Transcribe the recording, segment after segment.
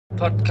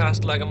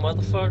Podcast like a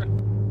motherfucker.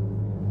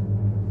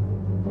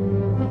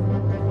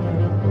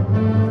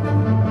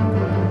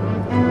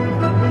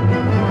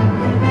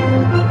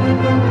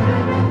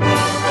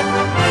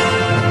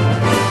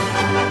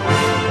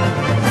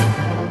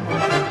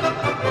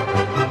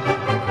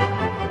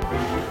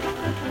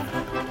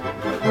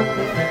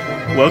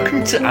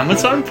 Welcome to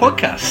Amazon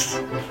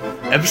Podcast,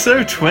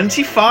 episode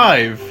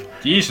 25.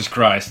 Jesus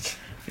Christ.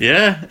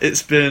 Yeah,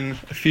 it's been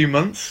a few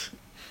months.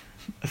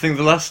 I think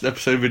the last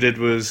episode we did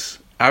was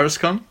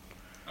Ariscon.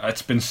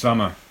 It's been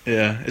summer.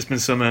 Yeah, it's been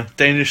summer.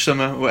 Danish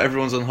summer, where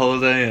everyone's on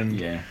holiday and...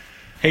 Yeah.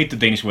 Hate the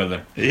Danish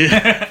weather.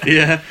 Yeah,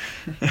 yeah.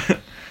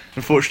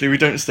 Unfortunately, we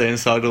don't stay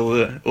inside all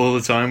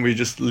the time. We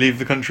just leave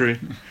the country.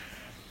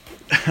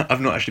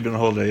 I've not actually been on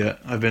holiday yet.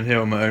 I've been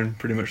here on my own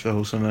pretty much the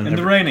whole summer. In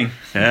the raining.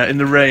 Yeah, in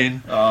the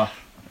rain. Oh.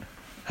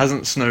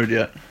 Hasn't snowed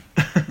yet.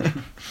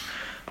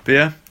 But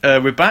yeah,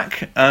 we're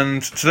back,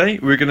 and today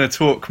we're going to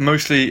talk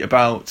mostly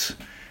about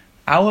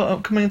our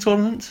upcoming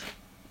tournament.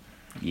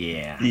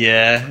 Yeah.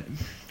 Yeah.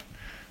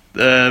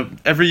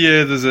 Every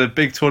year there's a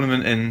big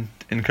tournament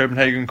in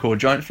Copenhagen called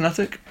Giant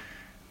Fnatic.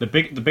 The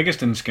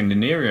biggest in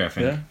Scandinavia, I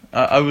think.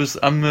 Yeah.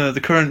 I'm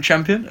the current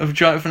champion of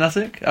Giant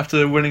Fnatic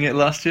after winning it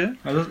last year.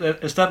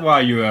 Is that why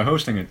you are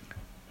hosting it?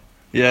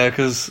 Yeah,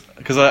 because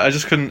I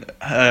just couldn't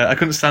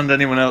stand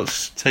anyone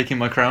else taking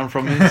my crown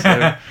from me,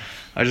 so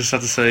I just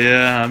had to say,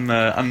 yeah,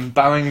 I'm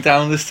bowing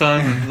down this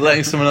time and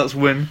letting someone else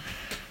win.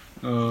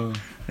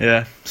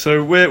 Yeah,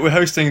 so we're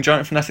hosting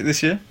Giant Fnatic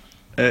this year.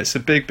 It's a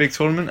big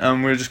tournament,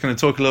 and we're just going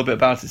to talk a little bit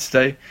about it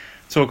today.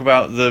 Talk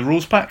about the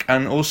rules pack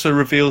and also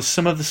reveal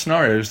some of the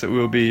scenarios that we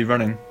will be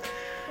running.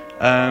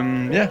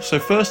 Yeah, so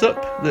first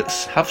up,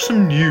 let's have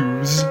some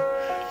news.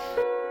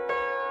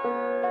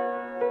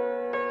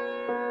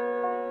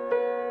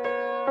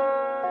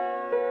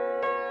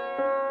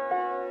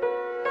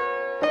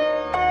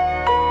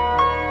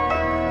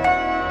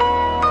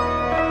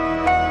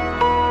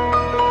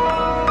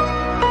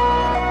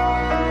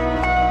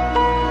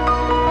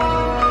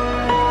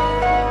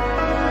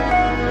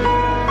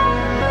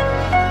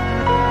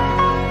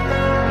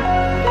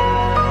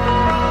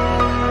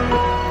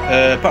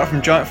 Apart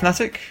from Giant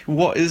Fnatic,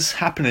 what is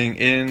happening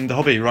in the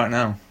hobby right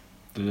now?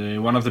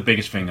 One of the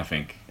biggest thing, I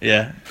think.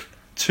 Yeah,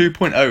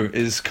 2.0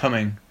 is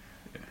coming.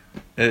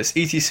 It's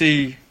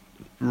ETC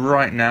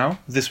right now,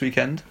 this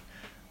weekend,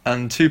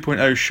 and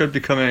 2.0 should be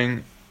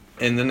coming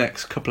in the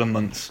next couple of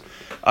months.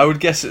 I would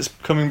guess it's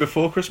coming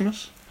before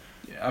Christmas.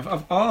 Yeah,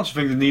 I also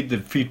think they need the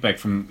feedback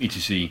from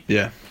ETC.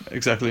 Yeah,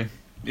 exactly.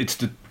 It's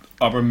the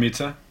upper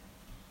meta.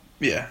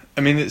 Yeah,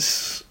 I mean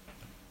it's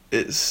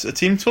a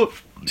team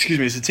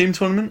it's a team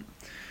tournament.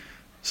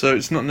 So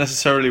it's not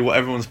necessarily what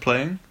everyone's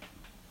playing,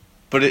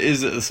 but it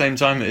is at the same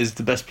time it is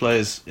the best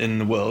players in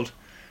the world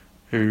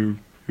who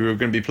are going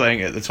to be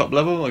playing at the top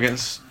level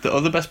against the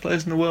other best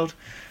players in the world,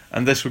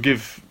 and this will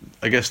give,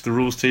 I guess, the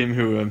rules team,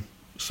 who are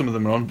some of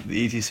them are on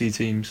the ETC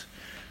teams,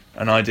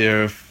 an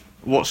idea of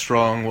what's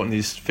strong, what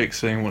needs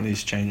fixing, what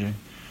needs changing.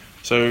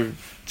 So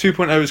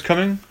 2.0 is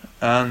coming,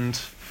 and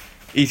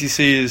ETC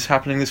is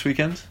happening this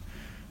weekend.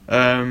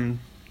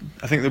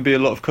 I think there'll be a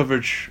lot of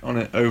coverage on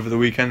it over the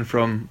weekend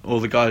from all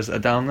the guys that are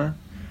down there.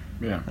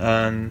 Yeah.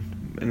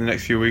 And in the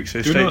next few weeks... Do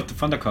you know what the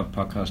Thundercut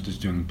podcast is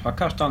doing?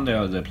 Podcast down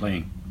there, or they're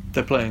playing?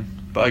 They're playing,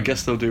 but I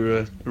guess they'll do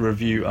a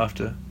review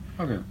after.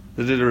 Okay.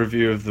 They did a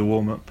review of the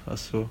warm-up, I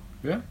saw.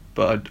 Yeah?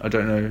 But I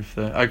don't know if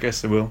they... I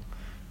guess they will.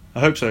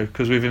 I hope so,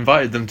 because we've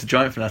invited them to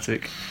Giant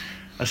Fnatic.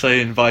 I say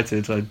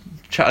invited.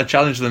 I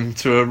challenged them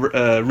to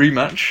a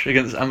rematch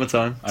against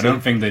Amatime. I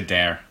don't think they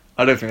dare.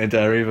 I don't think they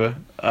dare either.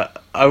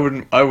 I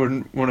wouldn't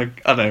want to.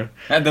 I don't know.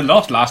 And they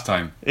lost last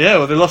time. Yeah,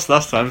 well, they lost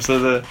last time,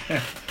 so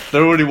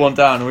they're already one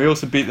down. And we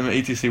also beat them at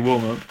ETC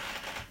warm up.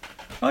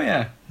 Oh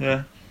yeah.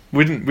 Yeah,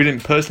 we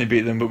didn't personally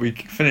beat them, but we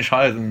finished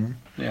higher than them.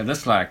 Yeah,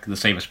 that's like the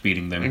same as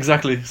beating them.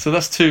 Exactly. So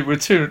that's we're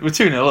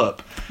 2-0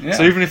 up. Yeah.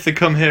 So even if they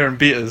come here and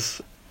beat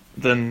us,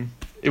 then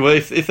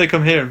if they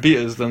come here and beat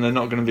us, then they're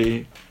not going to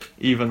be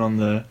even on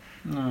the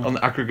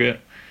aggregate.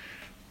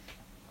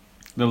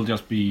 They'll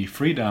just be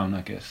 3 down,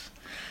 I guess.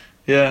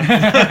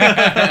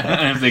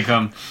 Yeah. If they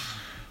come.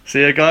 So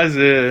yeah, guys,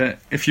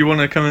 if you want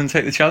to come and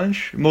take the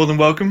challenge, more than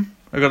welcome.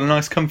 I've got a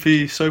nice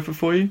comfy sofa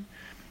for you.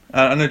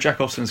 I know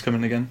Jack Austin's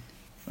coming again.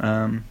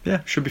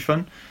 Yeah, should be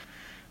fun.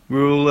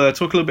 We'll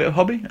talk a little bit of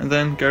hobby and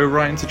then go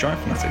right into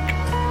Giant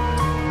Fnatic.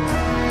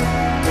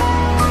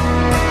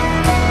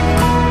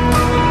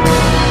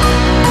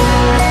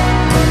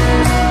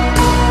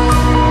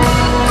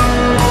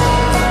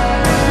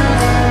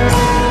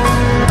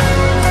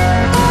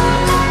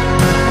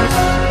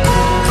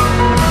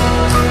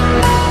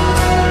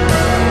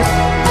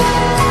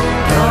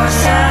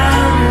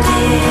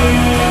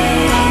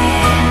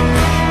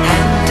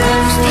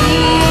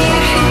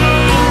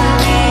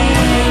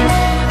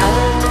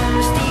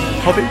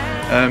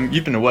 Hobby,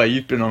 you've been away,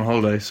 you've been on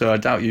holiday, so I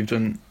doubt you've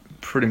done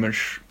pretty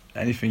much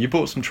anything. You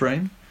bought some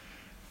terrain?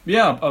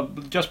 Yeah,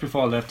 just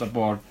before I left, I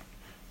bought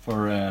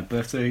for a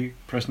birthday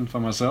present for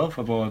myself.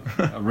 I bought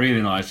a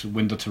really nice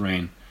winter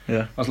terrain.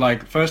 Yeah.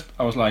 First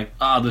I was like,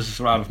 this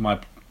is out of my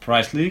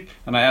price league,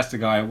 and I asked the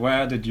guy,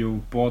 "Where did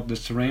you bought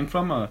this terrain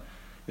from?"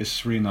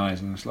 It's really nice,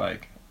 and it's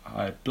like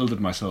I built it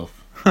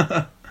myself.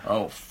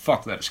 Oh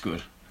fuck, that's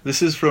good.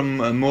 This is from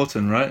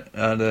Morton, right?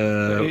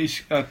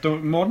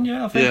 Morton,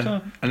 yeah, I think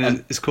so.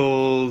 And it's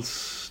called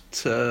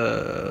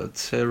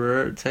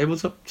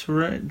Tabletop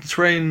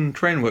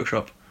Terrain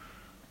Workshop.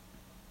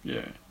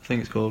 Yeah, I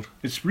think it's called.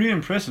 it's really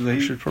impressive. That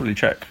You should probably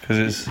check because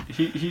it's.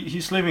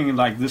 he's living in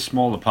like this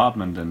small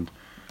apartment,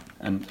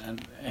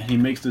 and he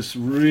makes this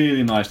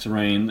really nice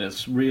terrain.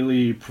 It's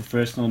really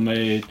professional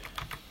made.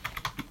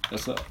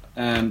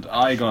 And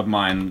I got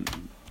mine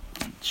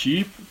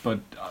cheap, but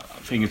I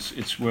think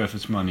it's worth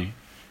its money.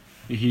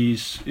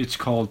 It's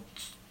called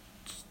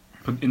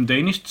in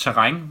Danish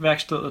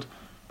Terrænværkstedet,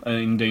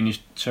 in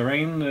Danish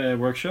terrain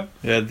workshop.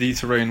 Yeah, the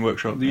Terrain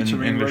Workshop The in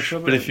Terrain English.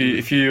 Workshop, But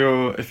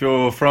if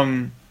you're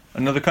from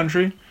another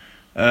country,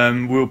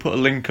 we'll put a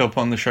link up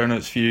on the show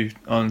notes for you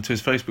onto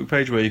his Facebook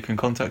page where you can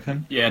contact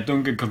him. Yeah,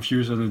 don't get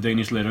confused with the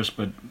Danish letters,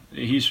 but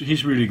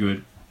he's really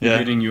good. Yeah.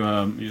 Getting you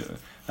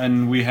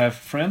and we have a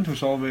friend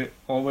who's always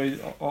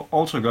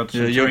also got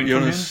some terrain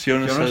from him. Jonas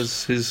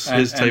has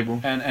his table.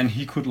 And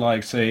he could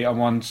like say, I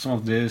want some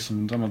of this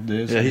and some of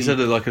this. Yeah, he said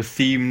like a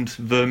themed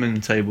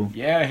vermin table.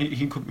 Yeah,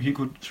 he could.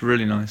 It's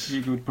really nice.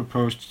 He could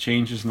propose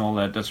changes and all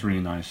that. That's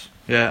really nice.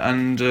 Yeah,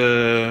 and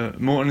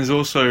Morton is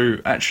also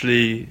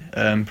actually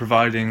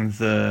providing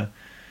the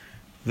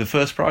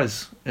first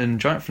prize in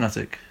Giant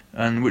Fanatic,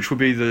 and which will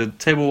be the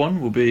table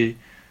one will be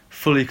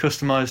fully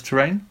customized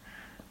terrain,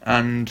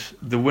 and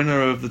the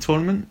winner of the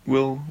tournament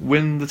will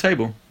win the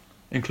table,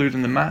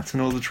 including the mat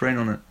and all the terrain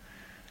on it.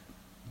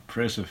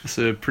 Impressive. It's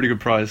a pretty good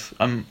prize.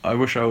 I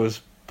wish I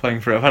was playing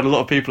for it. I've had a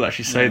lot of people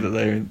actually say that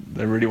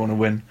they really want to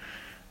win,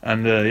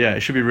 and yeah, it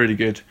should be really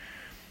good.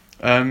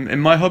 In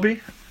my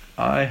hobby,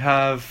 I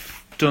have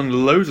done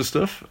loads of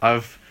stuff.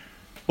 I've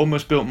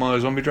almost built my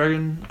zombie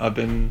dragon. I've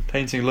been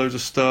painting loads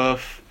of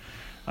stuff.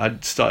 I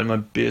started my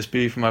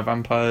BSB for my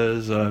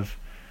vampires. I've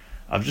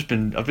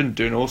been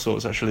doing all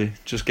sorts actually.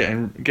 Just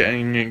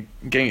getting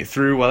it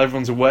through while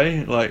everyone's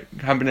away. Like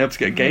haven't been able to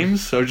get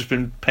games, so I've just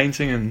been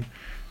painting and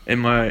in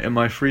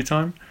my free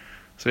time.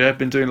 So yeah, I've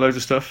been doing loads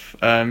of stuff.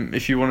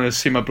 If you want to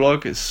see my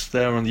blog, it's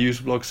there on the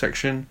user blog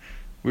section.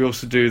 We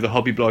also do the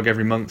hobby blog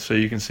every month, so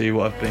you can see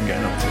what I've been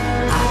getting up to.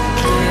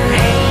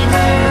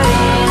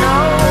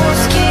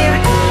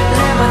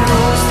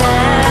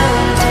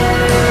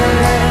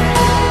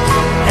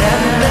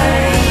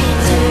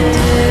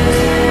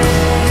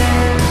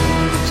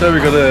 So we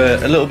got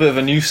a little bit of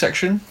a new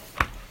section.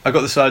 I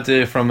got this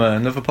idea from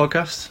another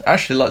podcast. I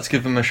actually like to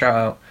give them a shout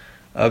out.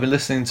 I've been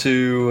listening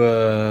to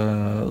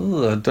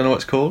I don't know what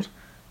it's called.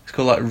 It's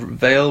called like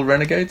Vale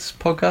Renegades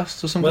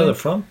podcast or something. Where are they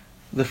from?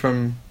 They're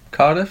from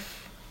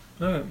Cardiff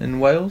Oh. in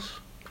Wales.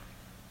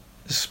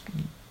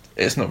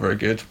 It's not very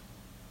good.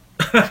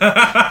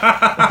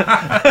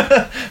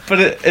 But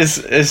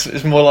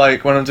it's more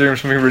like when I'm doing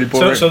something really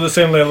boring. So the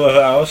same level of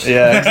ours.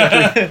 Yeah,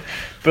 exactly.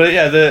 But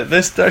yeah, they're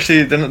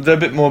a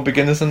bit more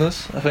beginners than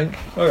us, I think.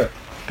 Okay.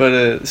 But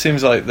it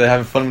seems like they're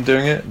having fun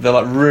doing it. They're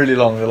like really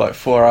long. They're like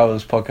 4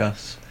 hours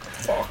podcasts,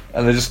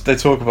 and they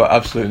talk about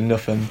absolutely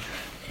nothing.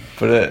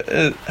 But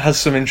it has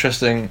some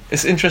interesting.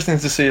 It's interesting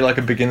to see like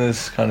a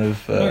beginner's kind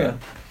of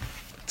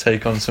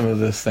take on some of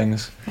those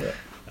things. Yeah.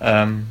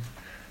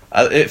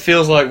 It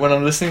feels like when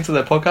I'm listening to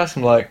their podcast,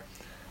 I'm like,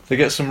 they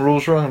get some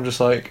rules wrong. I'm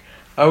just like,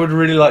 I would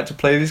really like to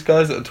play these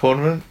guys at a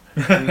tournament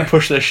and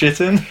push their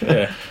shit in.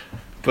 Yeah.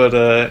 But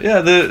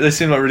yeah, they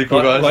seem like really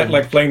cool guys.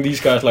 Like playing these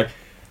guys, like,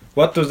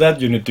 what does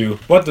that unit do?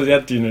 What does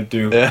that unit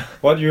do? Yeah.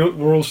 What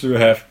rules do you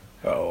have?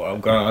 Oh,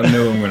 I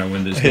know I'm gonna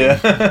win this game.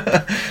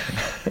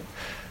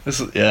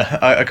 Yeah.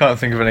 I can't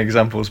think of any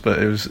examples, but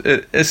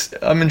it's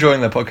I'm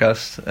enjoying their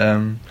podcast.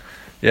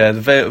 Yeah,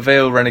 the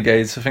Vale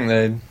Renegades. I think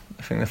they're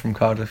from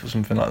Cardiff or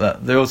something like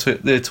that.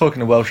 They're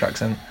talking a Welsh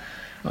accent.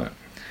 Right.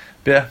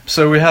 But yeah,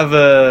 so we have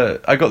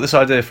I got this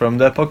idea from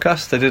their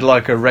podcast. They did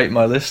like a rate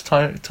my list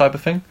type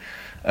of thing.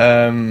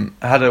 I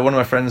had one of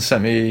my friends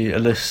sent me a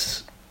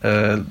list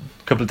a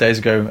couple of days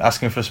ago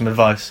asking for some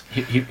advice.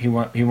 He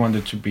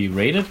wanted to be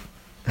rated.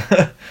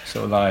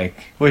 So like,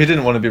 Well, he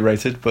didn't want to be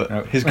rated, but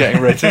No. he's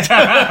getting rated.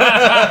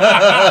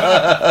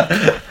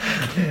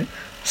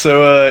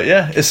 So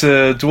yeah, it's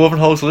a Dwarven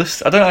Holes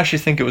list. I don't actually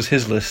think it was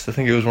his list. I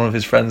think it was one of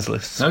his friends'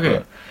 lists. Okay.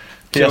 but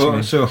he asked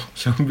me. So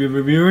we're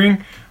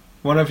reviewing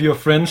one of your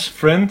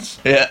friends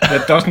Yeah.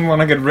 that doesn't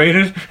want to get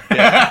rated.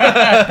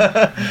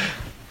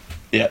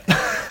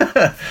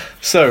 Yeah.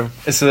 So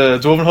it's a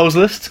Dwarven Holes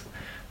list.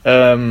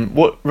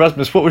 What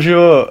Rasmus? What was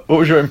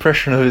your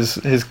impression of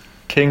his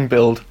king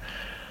build?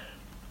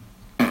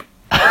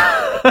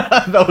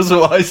 That was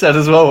what I said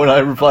as well when I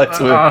replied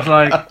to I it. was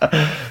like,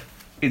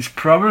 it's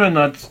probably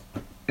not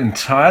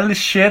entirely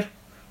shit,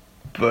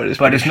 But it's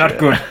but it's not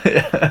good.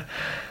 Yeah.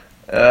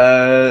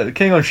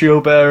 King on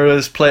shield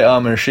bearers, plate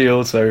armor and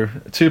shield, so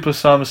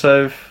 2+ armor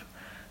save,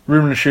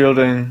 ruminant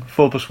shielding,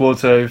 4+ ward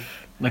save.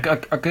 Like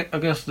I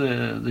guess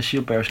the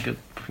shield bearers get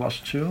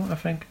 +2, I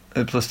think.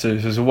 +2, so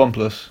it's a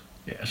 1+.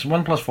 Yeah, so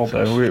 1 plus 4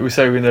 So plus. we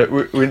say we know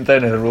they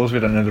know the rules. We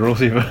don't know the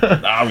rules either.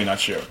 Nah, we're not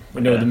sure.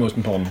 We know Yeah. the most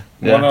important.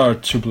 Yeah. 1 or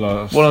 2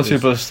 plus. 1 or 2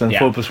 is- plus, then Yeah,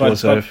 4 plus but- 4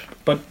 save.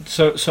 But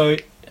so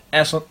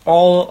as on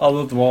all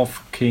other dwarf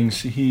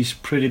kings, he's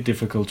pretty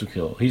difficult to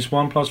kill. He's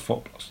 1 plus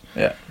 4 plus.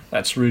 Yeah.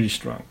 That's really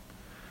strong.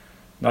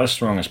 Not as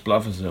strong as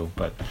Bluffers though,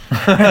 but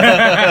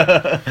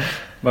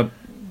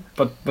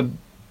but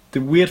the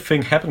weird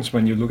thing happens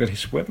when you look at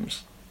his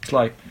weapons. It's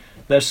like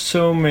there's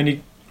so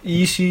many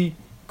easy,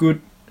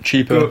 good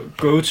Cheaper.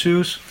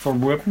 go-tos for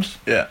weapons,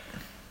 Yeah.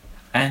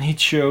 and he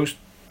chose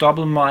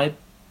double might,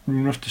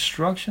 rune of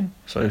destruction.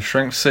 So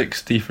strength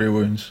 6, D3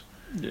 wounds.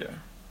 Yeah.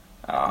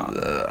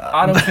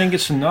 I don't think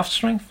it's enough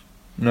strength.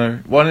 No.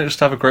 Why don't you just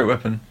have a great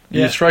weapon?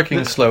 Yeah. Your striking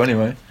is slow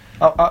anyway.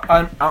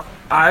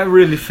 I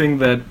really think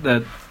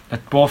that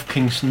dwarf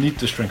kings need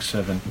the strength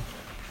 7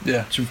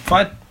 Yeah. to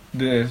fight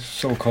the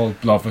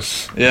so-called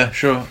bluffers Yeah,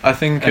 sure. I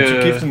think and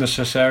to give them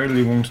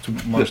necessarily wounds to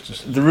the,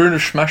 monsters. the rune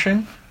of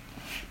smashing.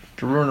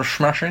 The rune of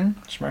smashing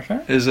Smash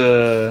her? is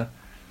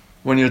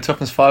when you're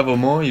toughness 5 or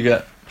more, you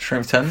get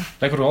strength 10.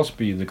 That could also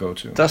be the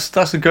go-to.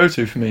 That's a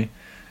go-to for me.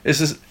 It's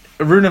just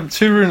a rune of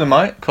 2 rune of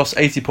might costs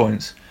 80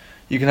 points.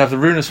 You can have the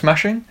rune of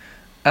smashing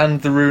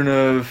and the rune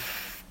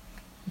of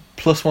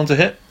 +1 to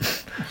hit.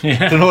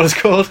 Yeah. Don't know what it's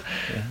called.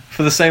 Yeah.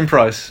 For the same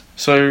price.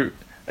 So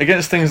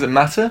against things that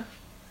matter,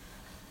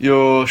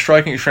 you're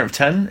striking at strength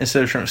 10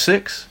 instead of strength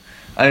 6,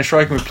 and you're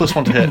striking with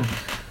 +1 to hit.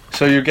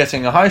 So you're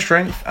getting a high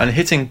strength and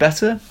hitting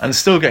better, and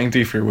still getting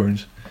D3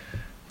 wounds.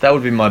 That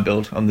would be my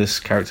build on this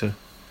character.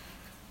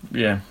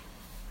 Yeah.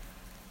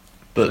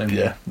 But Same.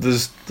 yeah,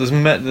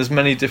 there's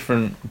many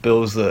different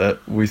builds that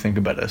we think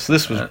are better. So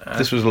this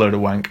was a load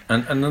of wank.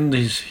 And then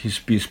his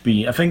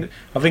BSB. I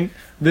think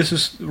this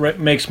is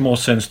makes more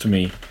sense to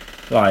me.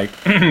 Like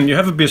you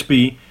have a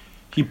BSB,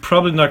 he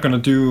probably not gonna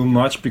do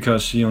much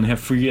because he only have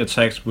 3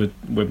 attacks with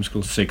weapon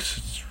skill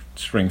 6,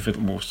 strength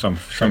or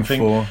something.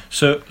 4.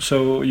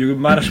 So you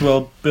might as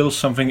well build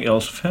something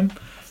else with him.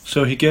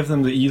 So he gave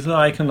them the ether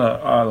icon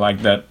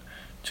like that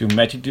to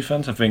magic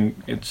defense. I think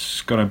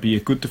it's gonna be a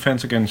good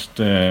defense against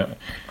a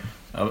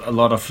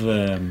lot of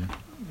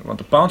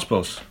the bounce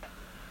spells.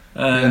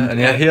 And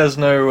he has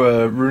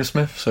no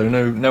runesmith, so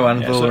no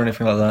anvil so- or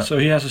anything like that. So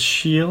he has a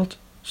shield.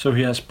 So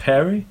he has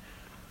parry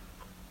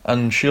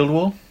And shield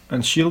wall.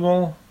 and shield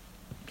wall,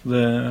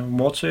 the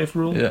ward save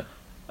rule, Yeah.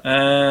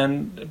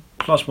 and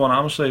 +1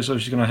 armor save. So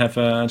he's gonna have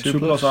a 2 2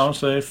 plus plus. armor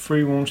save,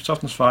 3 wounds,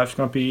 toughness 5. It's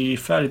gonna be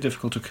fairly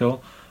difficult to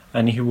kill,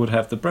 and he would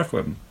have the breath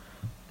weapon,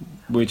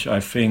 which I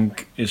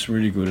think is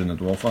really good in the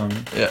dwarf army.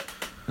 A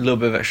little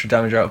bit of extra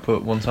damage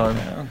output one time.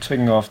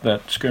 Taking off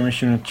that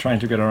skirmish unit trying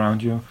to get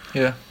around you.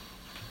 Yeah.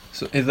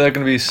 So they're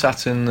going to be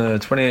sat in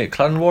 28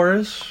 clan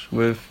warriors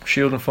with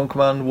shield and fun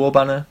command, war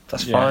banner.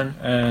 That's fine.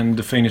 And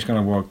the thing is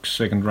gonna work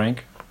second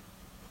rank.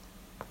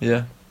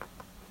 Yeah.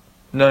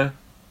 No,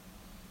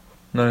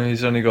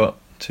 he's only got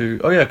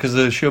 2. Oh yeah, because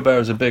the shield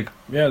bearers are big.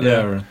 Yeah,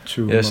 there are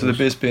 2. Yeah, so the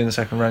models. BSB in the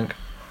second rank.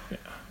 Yeah.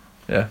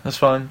 Yeah, that's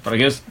fine. But I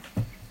guess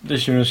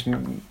this unit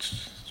is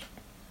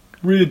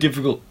really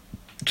difficult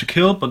to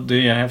kill, but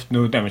they have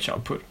no damage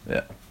output.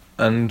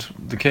 And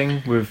the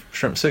king with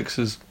strength 6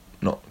 is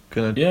not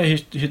gonna. Yeah,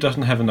 he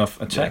doesn't have enough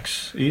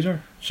attacks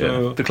either. So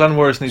Yeah. The clan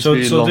warriors need to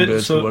be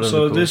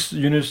longer. this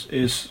unit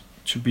is,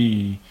 to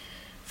be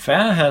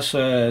fair, has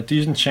a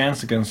decent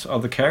chance against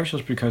other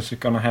characters because they're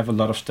gonna have a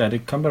lot of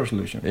static combat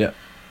resolution. Yeah.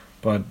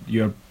 But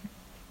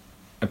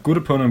a good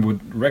opponent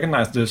would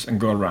recognize this and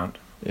go around.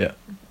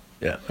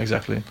 Yeah,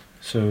 exactly.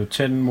 So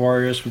 10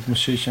 warriors with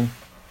musician,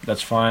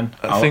 that's fine.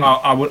 I think-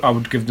 I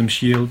would give them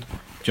shield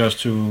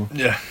just to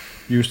Yeah.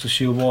 use the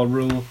shield wall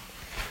rule.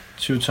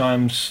 2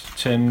 times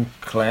 10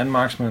 clan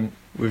marksmen.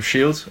 With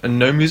shields and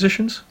no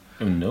musicians.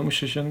 No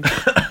musicians.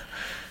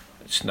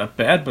 It's not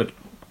bad, but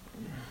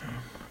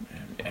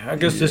I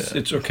guess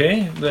it's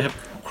okay. They have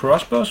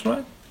crossbows,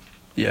 right?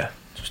 Yeah.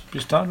 Just we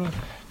start with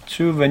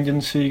 2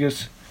 vengeance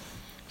seekers,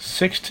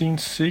 16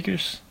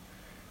 seekers,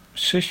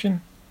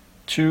 musician,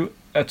 2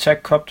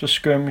 attack copter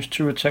skirmish,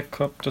 2 attack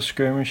copter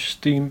skirmish,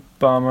 steam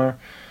bomber,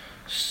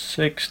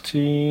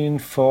 16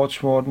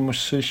 forge warden,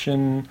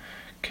 musician,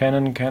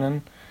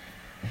 cannon.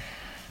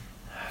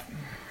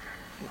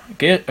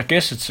 I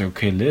guess it's an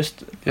okay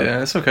list.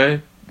 Yeah, it's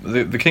okay.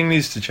 The king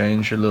needs to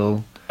change a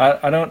little.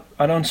 I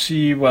don't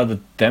see where the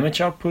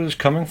damage output is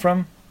coming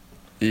from.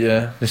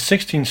 Yeah. The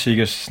 16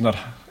 seekers is not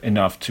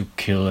enough to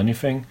kill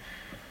anything.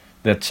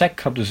 The attack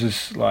copters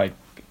is like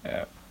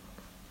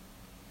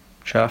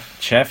Chaff.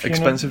 chaff.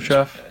 Expensive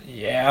chaff.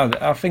 Yeah,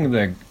 I think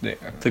they're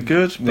They're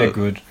good. they're But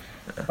good.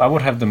 I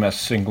would have them as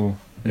single.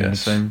 Yeah,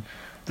 units. same.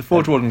 The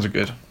forge wardens are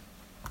good.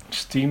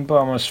 Steam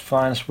bombers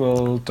fine as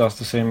well. Does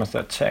the same as the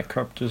attack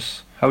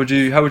copters. How would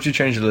you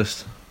change the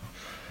list?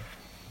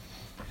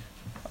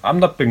 I'm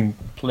not been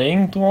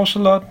playing dwarves a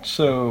lot,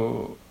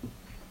 so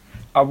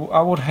I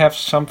would have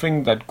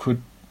something that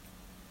could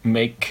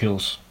make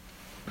kills.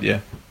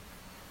 Yeah.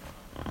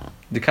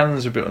 The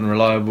cannons are a bit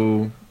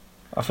unreliable.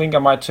 I think I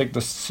might take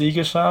the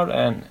seekers out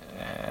and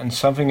and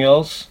something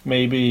else.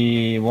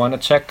 Maybe 1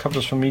 attack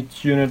copters from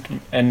each unit,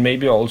 and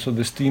maybe also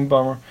the steam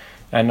bomber.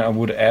 And I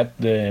would add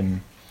the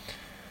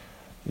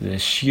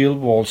shield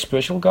wall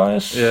special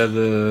guys. Yeah,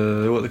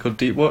 what they call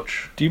Deep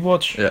Watch. Deep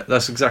Watch. Yeah,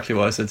 that's exactly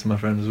what I said to my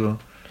friend as well.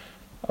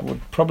 I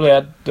would probably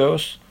add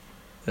those.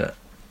 Yeah.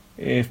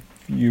 If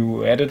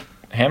you added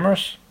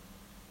hammers,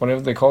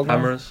 whatever they call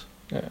them. Hammers.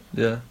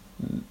 Yeah.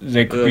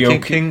 They could be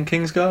okay.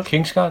 Kingsguard.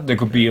 Kingsguard. They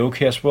could be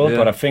okay as well, Yeah.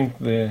 but I think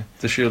the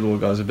Shield Wall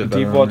guys are a bit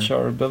better. Deep Watch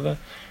are better.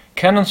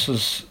 Cannons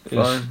is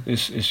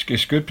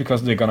Fine. good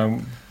because they're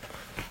gonna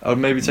I would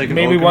maybe take an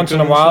maybe Organ once in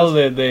a gun while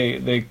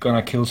instead. they're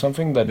gonna kill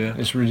something that Yeah.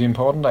 is really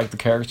important, like the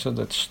character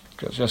that's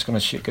just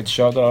gonna get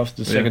shot off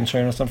the second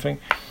turn or something.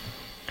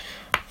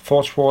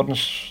 Force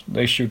Wardens,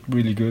 they shoot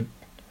really good.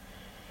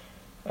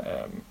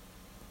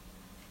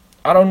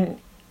 I don't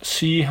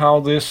see how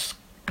this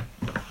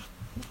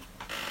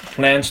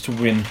plans to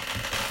win.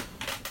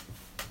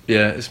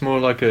 Yeah, it's more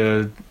like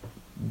a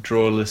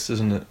draw list,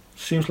 isn't it?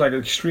 Seems like an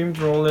extreme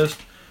draw list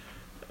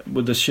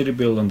with the shitty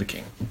build on the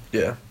king.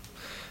 Yeah.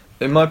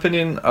 In my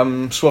opinion,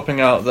 I'm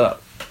swapping out that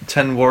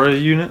 10 warrior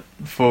unit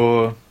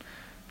for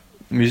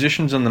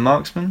musicians and the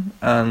marksmen,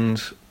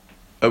 and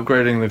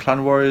upgrading the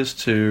clan warriors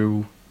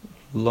to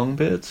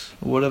longbeards,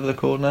 or whatever they're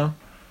called now.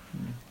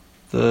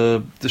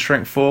 The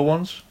strength 4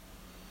 ones,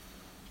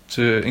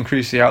 to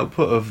increase the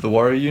output of the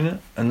warrior unit,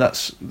 and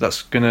that's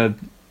gonna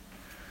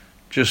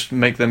just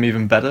make them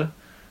even better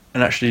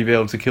and actually be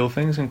able to kill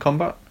things in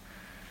combat.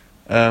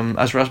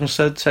 As Rasmus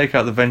said, take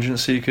out the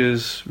Vengeance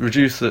Seekers,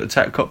 reduce the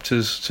attack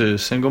copters to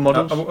single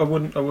models. I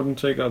wouldn't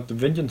take out the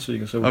Vengeance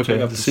Seekers. I would Okay,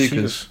 take out the the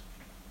Seekers.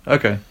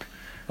 Okay.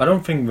 I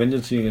don't think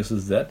Vengeance Seekers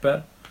is that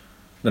bad.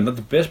 They're not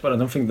the best, but I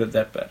don't think they're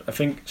that bad. I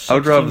think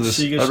I'd 16 rather the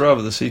Seekers I'd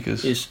rather the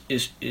Seekers.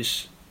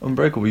 is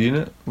Unbreakable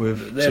unit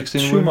with they're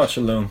 16 too wounds. much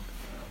alone.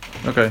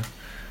 Okay.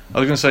 I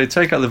was going to say,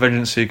 take out the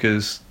Vengeance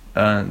Seekers,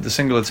 the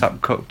single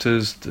attack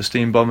copters, the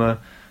Steam Bomber,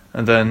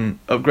 and then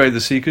upgrade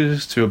the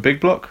Seekers to a big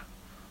block.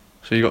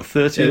 So you got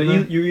 30 of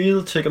them. You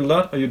either take a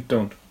lot or you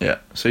don't. Yeah,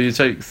 so you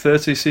take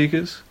 30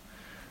 Seekers,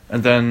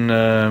 and then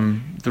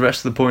the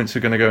rest of the points are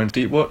going to go in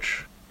Deep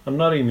Watch. I'm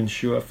not even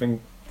sure. I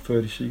think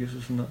 30 Seekers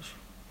is nuts.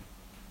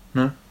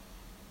 Okay,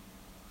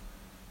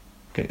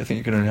 I think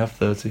you can only have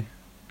 30.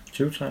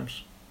 2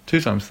 times.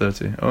 2 times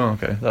 30. Oh,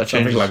 okay. That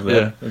Something changes. like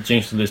that. That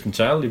changed the list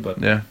entirely, but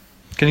Yeah.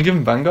 Can you give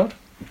him Vanguard?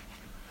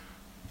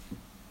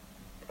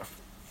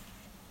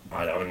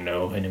 I don't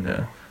know anymore.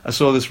 Yeah. I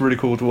saw this really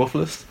cool dwarf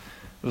list.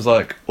 It was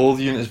like all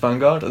the units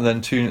Vanguard and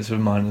then 2 units of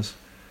miners.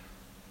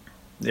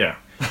 Yeah.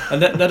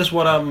 And that is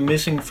what I'm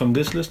missing from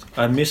this list.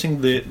 I'm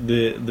missing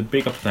the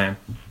bigger plan.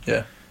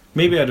 Yeah.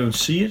 Maybe I don't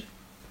see it.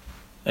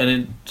 And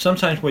then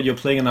sometimes when you're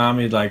playing an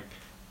army, like,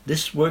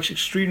 this works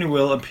extremely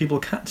well and people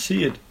can't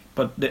see it.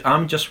 But the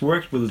army just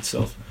works with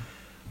itself.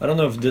 I don't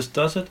know if this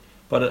does it,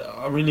 but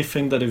I really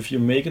think that if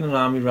you're making an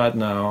army right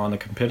now on a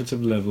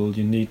competitive level,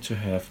 you need to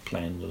have a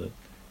plan with it.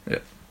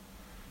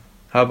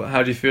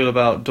 How do you feel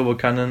about double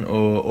cannon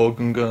or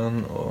organ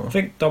gun or? I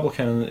think double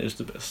cannon is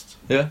the best.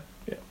 Yeah.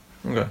 Yeah.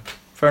 Okay.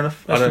 Fair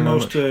enough. That's I the don't know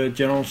most much.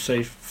 general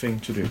safe thing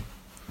to do.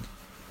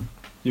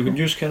 You can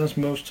use cannons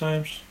most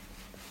times.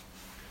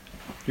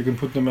 You can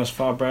put them as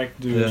far back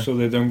so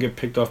they don't get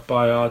picked off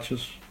by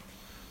archers.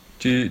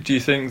 Do you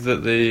think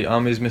that the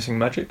army is missing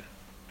magic?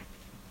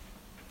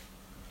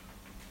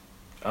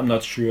 I'm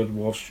not sure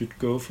dwarves should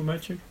go for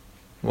magic.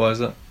 Why is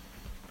that?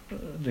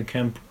 They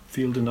can't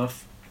field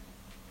enough.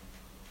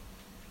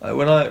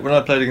 When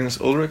I played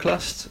against Ulrich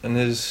last and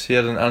he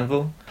had an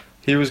anvil,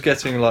 he was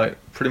getting like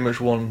pretty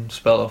much 1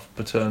 spell off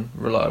per turn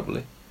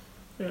reliably.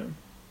 Yeah.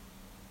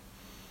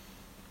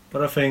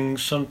 But I think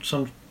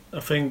I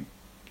think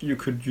you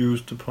could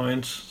use the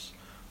points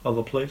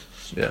other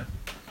places.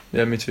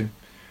 Yeah, me too.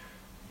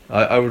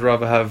 I would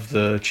rather have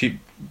the cheap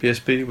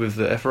BSP with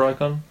the Effer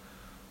icon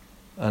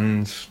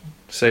and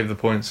save the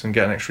points and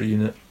get an extra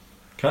unit.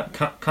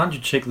 Can't you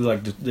take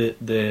like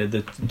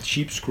the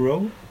cheap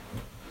scroll?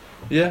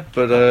 Yeah,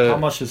 but How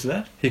much is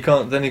that? he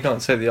can't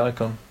take the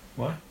icon.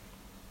 Why?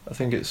 I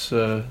think it's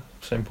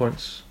same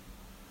points.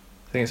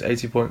 I think it's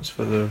 80 points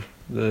for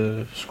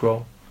the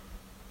scroll.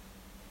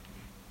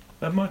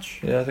 That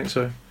much? Yeah, I think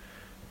so.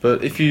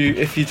 But if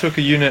you took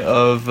a unit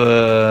of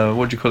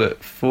what do you call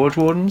it? Forge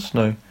Wardens?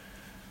 No.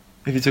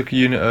 If you took a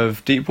unit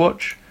of Deep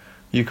Watch,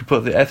 you could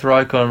put the Ether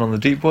icon on the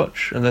Deep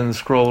Watch and then the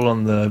scroll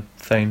on the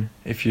Thane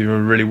if you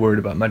were really worried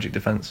about magic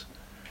defense.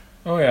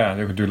 Oh yeah,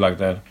 they could do it like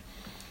that.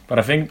 But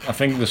I think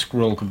the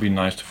scroll could be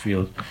nice to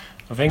field.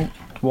 I think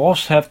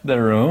dwarves have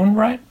their own,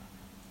 right?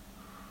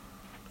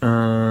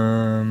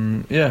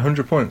 Yeah,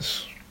 100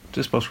 points.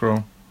 Dispel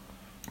scroll.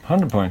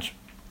 100 points.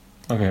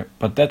 Okay,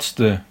 but that's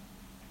the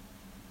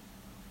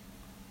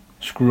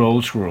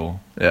scroll.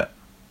 Yeah.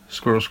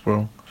 Scroll.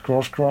 Squirrel.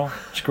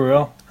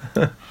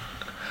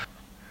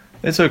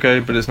 It's okay,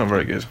 but it's not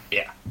very good.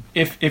 Yeah.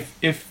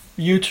 If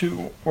you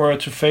two were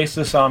to face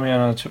this army on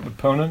an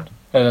opponent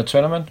at a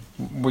tournament,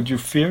 would you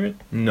fear it?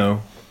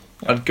 No.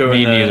 I'd go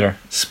Me in there, neither.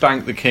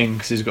 spank the king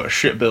because he's got a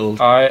shit build.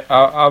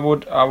 I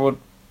would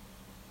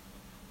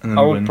and then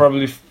I would win.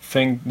 probably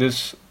think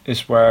this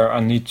is where I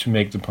need to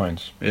make the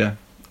points. Yeah,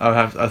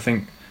 I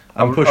think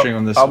I I'm would- pushing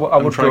on this. I would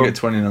I'm trying go- to get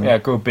 20 0. Yeah,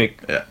 go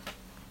big. Yeah.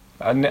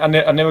 I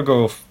never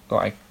go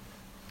like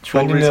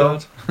Full 20 nil,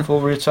 retard.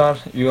 full retard.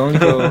 You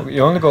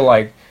only go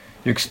like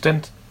you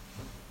extend.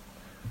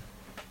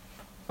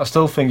 I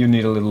still think you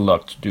need a little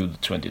luck to do the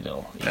 20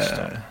 0 each Yeah.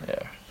 time.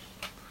 Yeah.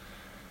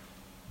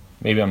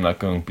 Maybe I'm not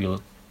going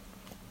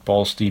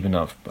balls deep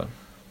enough, but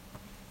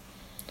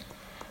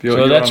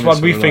so that's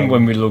what we think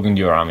when we look in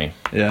your army.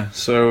 Yeah,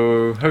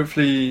 so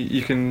hopefully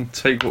you can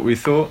take what we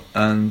thought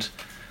and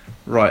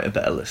write a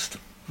better list.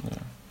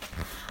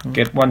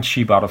 Get 1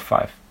 sheep out of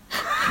 5.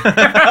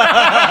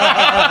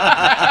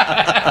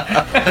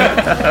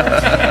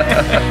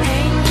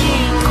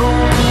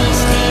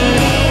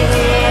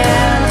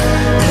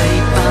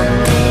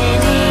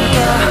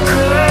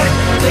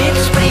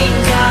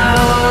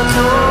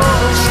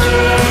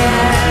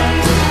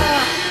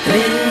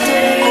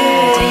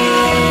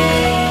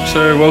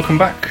 So welcome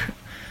back.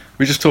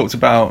 We just talked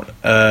about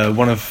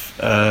one of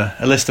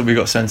a list that we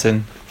got sent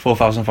in,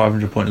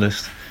 4,500 point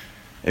list.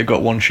 It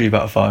got 1 sheep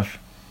out of 5.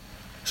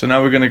 So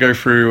now we're going to go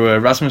through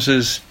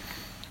Rasmus's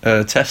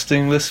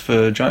testing list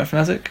for Giant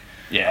Fanatic.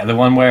 Yeah, the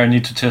one where I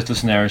need to test the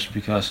scenarios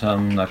because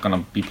I'm not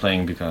gonna be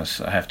playing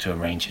because I have to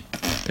arrange it.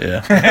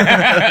 Yeah,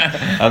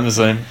 I'm the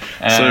same.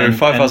 So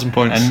 5,000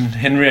 points. And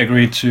Henry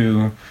agreed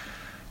to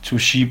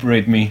sheep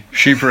rate me.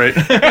 Sheep rate.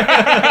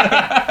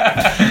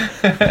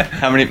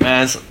 How many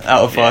mares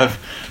out of 5?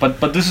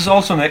 But this is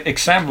also an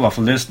example of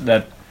a list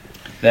that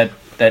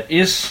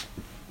is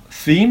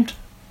themed,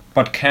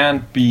 but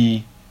can't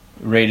be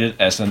rated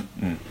as a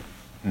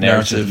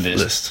narrative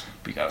list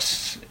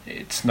because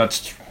it's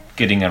not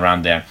getting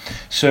around there.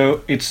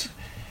 So it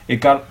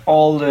got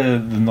all the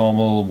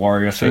normal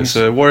warrior So things.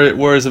 it's a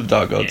Warriors of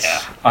Dark Gods.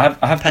 Yeah, I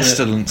have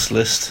Pestilence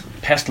list.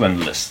 the pestilent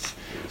list.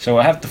 So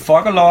I have the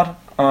Fogalord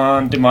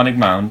on demonic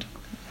mount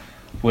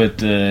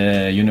with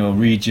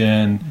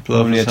regen, holy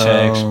Bluffer's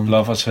attacks, Helm,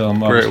 Bluffer's Helm,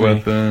 Great obviously,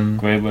 weapon.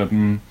 great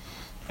weapon,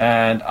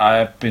 and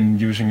I've been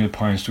using the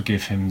points to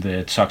give him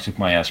the toxic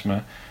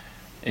miasma.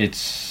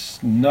 It's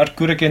not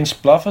good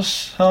against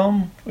Bluffer's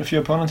Helm if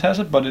your opponent has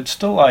it, but it's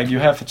still like you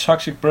have a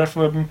toxic breath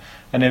weapon,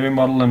 and every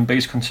model in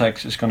base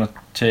contacts is gonna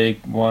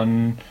take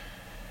 1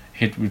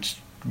 hit with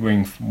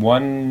ring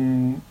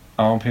 1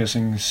 arm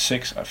piercing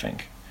 6, I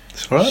think.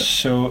 That's right.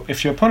 So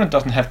if your opponent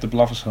doesn't have the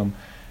Bluffer's Helm,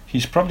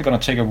 he's probably gonna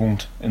take a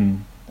wound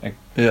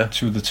Yeah.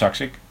 to the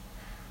toxic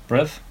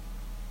breath.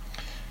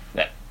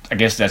 I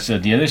guess that's the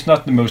idea. It's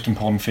not the most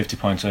important 50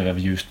 points I've ever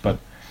used, but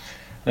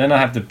then I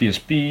have the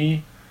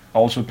BSB,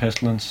 also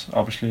Pestilence,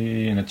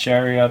 obviously in a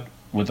chariot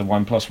with a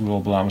 1+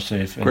 rollable armor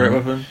save. and Great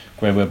weapon.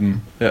 Great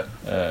weapon. Yeah.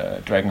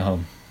 Dragon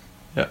Helm.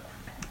 Yeah.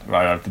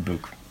 Right out of the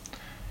book.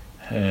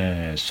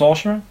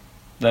 Sorcerer.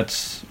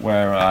 That's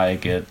where I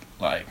get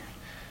like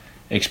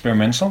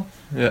experimental.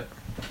 Yeah.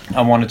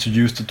 I wanted to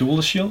use the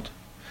dual shield.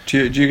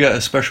 Do you get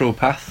a special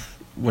path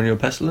when you're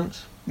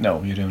Pestilence?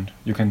 No, you don't.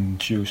 You can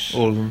choose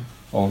All of them.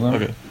 all of them.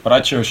 Okay. But I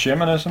chose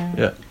Shamanism.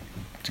 Yeah.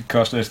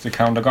 Because there's the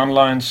counter gun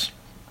lines.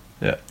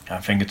 Yeah. I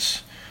think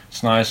it's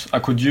nice. I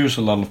could use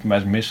a lot of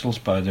magic missiles,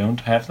 but I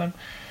don't have them.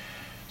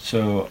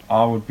 So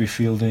I would be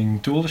fielding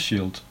dual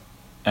shield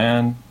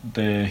and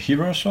the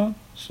hero sword.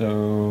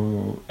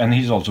 So and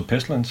he's also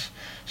pestilence.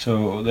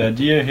 So the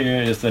idea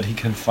here is that he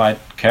can fight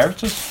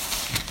characters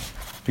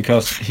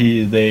because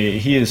he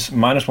is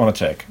 -1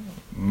 attack,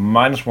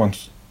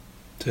 -1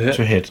 To hit.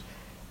 to hit,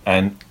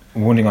 and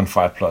wounding on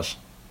 5+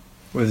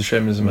 With the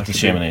Shamanism. with the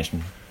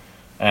shamanism.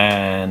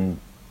 And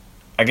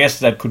I guess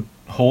that could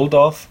hold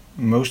off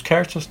most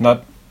characters,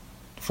 not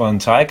for an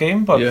entire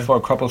game, but Yeah. for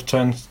a couple of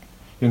turns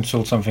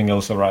until something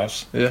else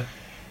arrives. Yeah.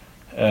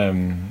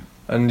 Um,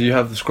 And you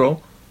have the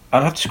scroll?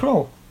 I'll have to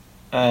scroll,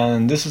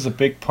 and this is a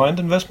big point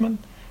investment,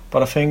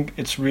 but I think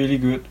it's really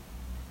good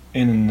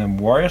in a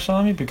Warriors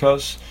army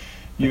because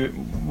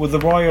with the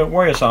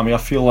Warriors army, I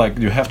feel like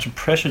you have to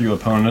pressure your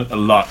opponent a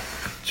lot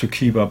to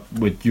keep up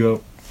with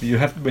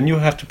when you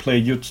have to play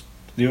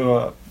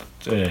your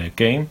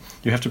game,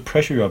 you have to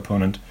pressure your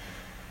opponent,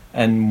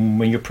 and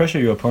when you pressure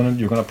your opponent,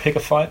 you're gonna pick a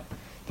fight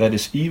that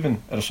is even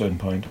at a certain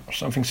point or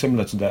something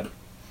similar to that.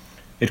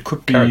 It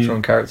could be Character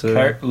on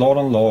character. Lord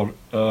on Lord,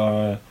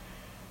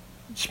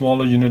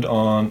 smaller unit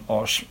on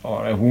or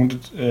a wounded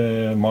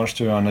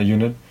monster on a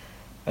unit,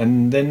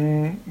 and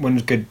then when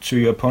you get to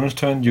your opponent's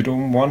turn, you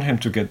don't want him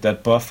to get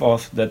that buff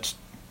off that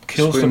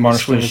kills the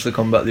monster. Swings the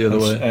combat the other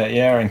way.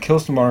 And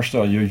kills the monster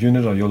or your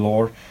unit or your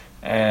lord,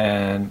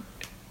 and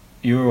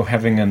you're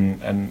having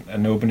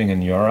an opening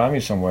in your army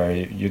somewhere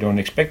you don't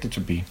expect it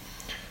to be.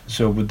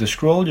 So with the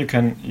scroll, you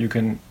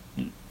can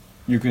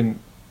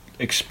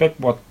expect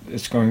what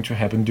is going to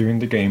happen during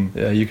the game.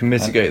 Yeah, you can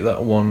mitigate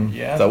that one.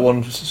 Yeah. That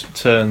one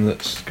turn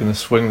that's going to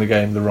swing the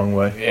game the wrong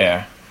way.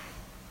 Yeah,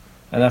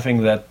 and I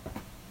think that's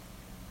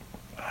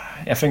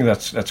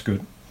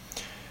good.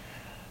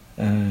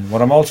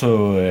 What I'm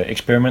also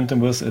experimenting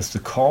with is the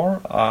core.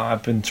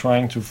 I've been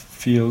trying to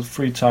field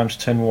 3 times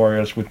 10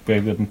 warriors with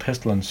Great Weapon,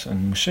 Pestilence,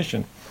 and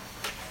Musician.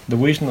 The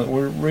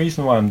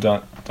reason why I'm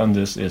done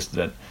this is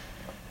that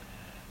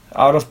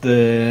out of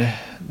the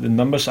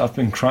numbers I've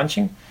been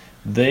crunching,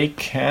 they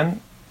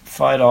can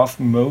fight off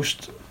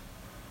most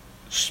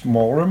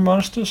smaller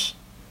monsters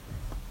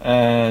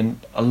and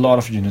a lot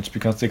of units,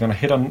 because they're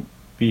gonna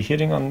be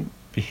hit on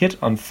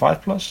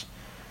 5+,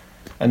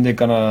 and they're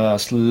gonna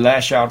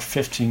slash out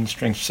 15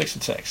 strength 6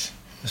 attacks.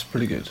 That's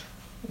pretty good.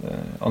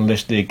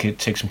 Unless they could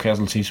take some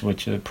casualties,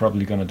 which they're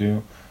probably gonna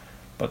do.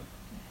 But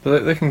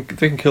they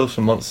can kill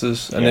some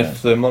monsters, and Yeah.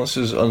 if the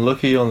monster's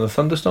unlucky on the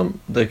Thunderstomp,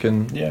 they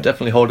can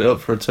definitely hold it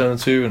up for a turn or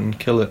two and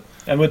kill it.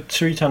 And with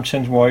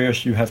 3x10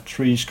 warriors, you have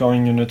 3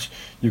 scoring units.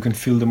 You can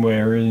fill them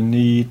wherever you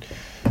need.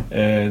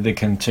 They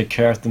can take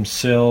care of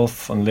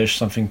themselves unless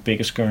something big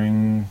is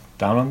going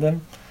down on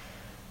them.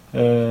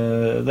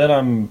 Then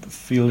I'm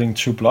fielding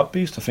 2 Blood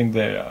Beasts. I think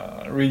they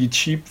are really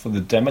cheap for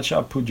the damage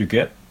output you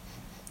get.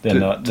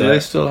 Do they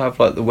still have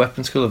like the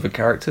weapon skill of a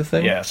character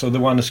thing? Yeah, so the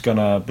one is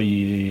gonna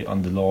be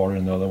on the lore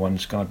and the other one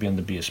is gonna be on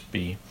the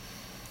BSB.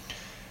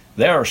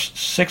 There are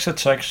 6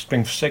 attacks,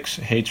 strength 6,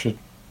 hatred.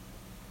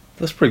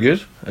 That's pretty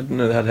good. I didn't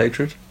know they had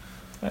hatred.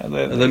 Are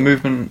they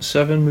movement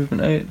 7,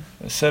 movement 8?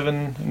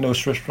 7, no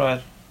stress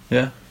pride.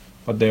 Yeah.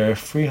 But they're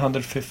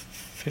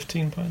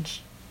 315 points.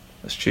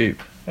 That's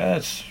cheap. Yeah,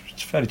 it's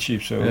fairly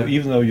cheap. So Yeah.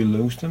 even though you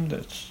lose them,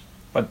 that's.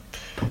 But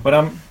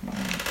I'm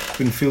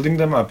been fielding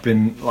them. I've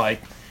been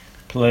like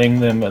playing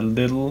them a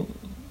little.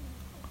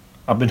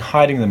 I've been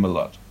hiding them a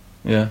lot,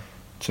 Yeah.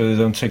 so they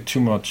don't take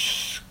too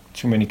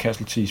many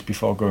casualties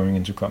before going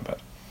into combat.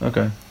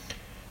 Okay.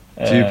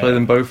 Do you play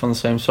them both on the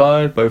same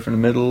side, both in the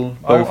middle,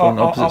 both on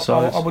opposite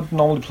sides? I would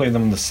normally play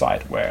them on the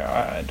side where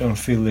I don't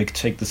feel they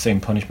take the same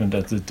punishment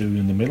as they do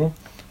in the middle.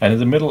 And in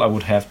the middle, I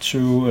would have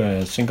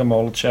 2 single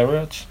model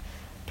chariots,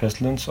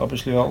 pestilence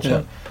obviously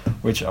also,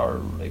 which are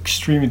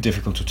extremely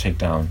difficult to take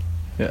down.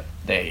 Yeah.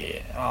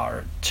 They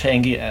are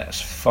tanky as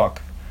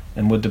fuck,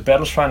 and with the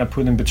battle shrine I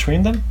put in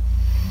between them,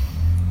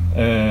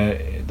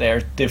 they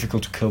are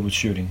difficult to kill with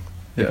shooting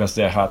because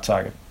they're a hard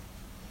target.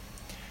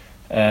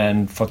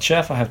 And for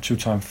Chaff, I have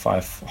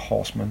 2x5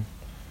 horsemen.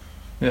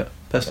 Yeah,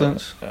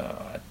 pestilence.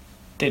 I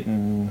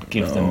didn't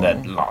give them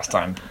that last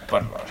time,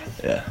 but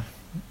Yeah.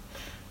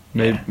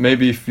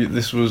 Maybe if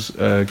this was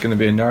going to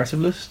be a narrative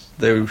list,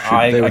 they would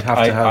have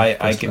to have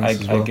pestilence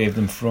as well. I gave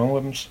them throwing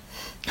weapons.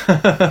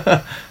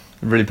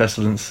 Really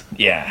pestilence.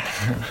 Yeah.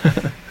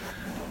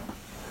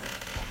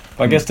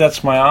 I guess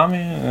that's my army.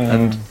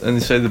 And they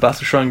say the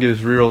battle shrine gives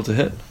reroll to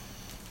hit.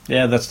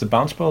 Yeah, that's the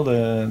bounce spell.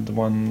 The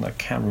one I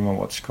can't remember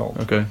what it's called.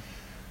 Okay.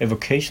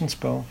 Evocation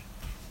spell.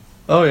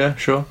 Oh yeah,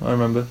 sure, I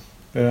remember.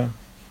 Yeah.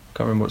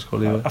 Can't remember what it's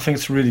called either. I think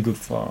it's really good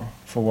for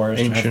warriors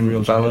to have Ancient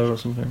real Valor or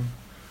something.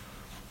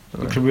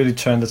 You can really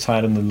turn the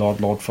tide on the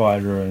Lord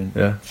fighter and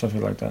something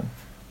like that.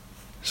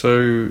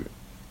 So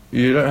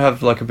you don't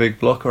have like a big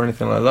block or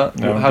anything like that?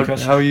 No,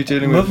 how are you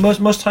dealing with...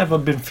 Most time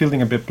I've been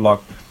feeling a bit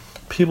blocked.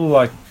 People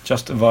like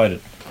just avoid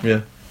it.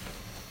 Yeah.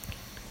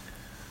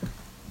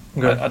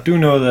 Okay. I do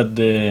know that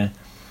the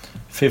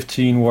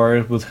 15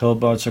 warriors with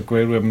hellbots or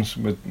great weapons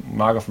with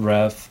Mark of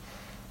Wrath,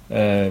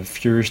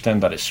 Fury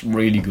Standard is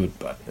really good,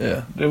 but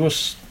it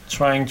was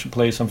trying to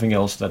play something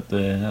else that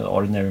the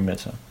ordinary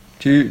meta.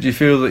 Do you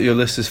feel that your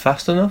list is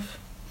fast enough?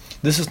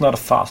 This is not a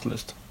fast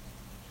list.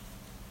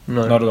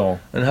 No. Not at all.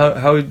 And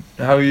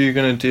how are you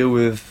going to deal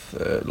with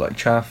like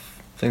chaff,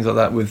 things like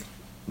that, with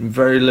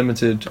very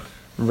limited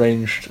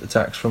ranged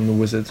attacks from the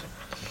wizard?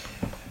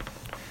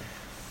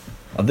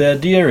 The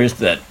idea is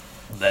that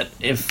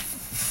if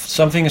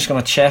something is going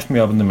to chaff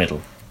me up in the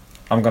middle,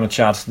 I'm going to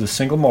charge the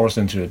single mortars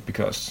into it,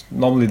 because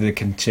normally they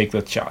can take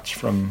the charge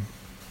from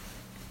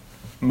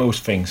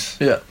most things.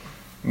 Yeah.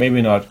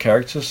 Maybe not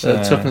characters.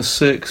 Toughness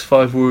 6,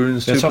 5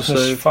 wounds, 2 plus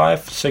save.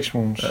 5, 6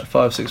 wounds.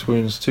 5, 6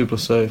 wounds, 2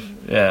 plus save.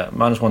 Yeah,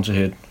 -1 to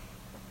hit.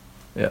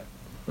 Yeah.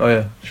 Oh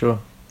yeah, sure.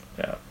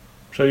 Yeah.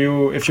 So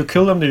if you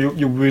kill them,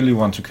 you really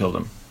want to kill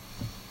them.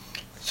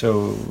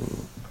 So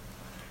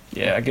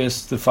yeah, I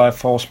guess the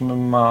 5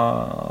 horsemen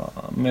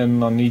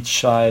men on each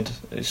side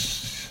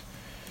is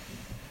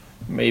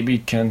maybe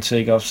can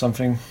take off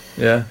something.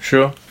 Yeah,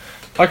 sure.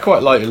 I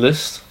quite like your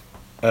list.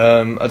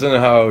 I don't know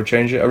how I would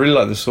change it. I really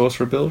like the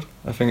sorcerer build.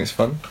 I think it's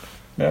fun.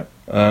 Yeah.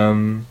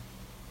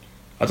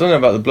 I don't know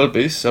about the blood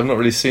beasts. I've not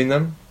really seen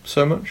them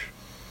so much.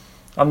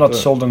 I'm not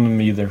sold on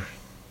them either.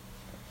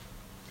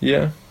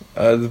 Yeah.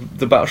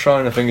 The battle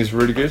shrine I think is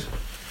really good.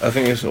 I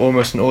think it's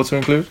almost an auto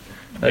include.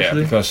 Actually. Yeah,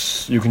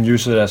 because you can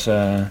use it as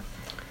a.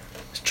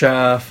 It's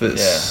chaff.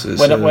 It's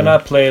when I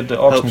played the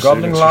Orcs and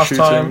Goblin against last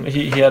shooting. time,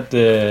 he had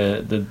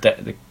the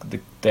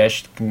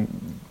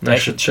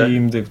Dasher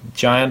team, the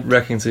giant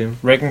wrecking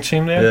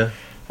team there. Yeah.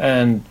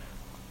 And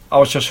I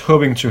was just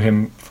hoping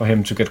for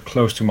him to get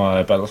close to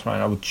my battle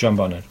shrine. I would jump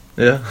on it.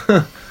 Yeah.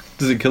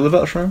 Does it kill the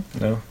battle shrine?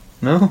 No.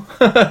 No.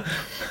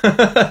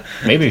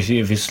 Maybe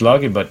if he's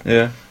lucky, but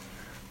yeah,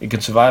 it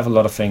can survive a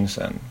lot of things,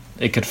 and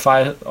it could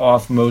fight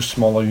off most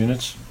smaller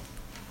units.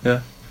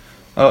 Yeah.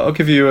 I'll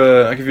give you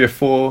a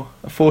 4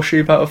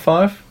 sheep out of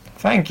 5.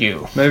 Thank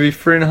you. Maybe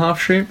 3.5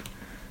 sheep.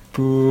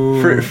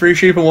 Three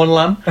sheep and one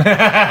lamb.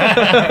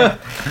 Yeah,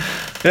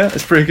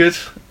 it's pretty good.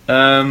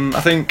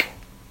 I think.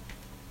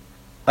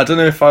 I don't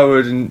know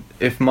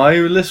if my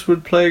list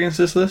would play against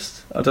this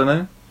list. I don't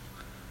know.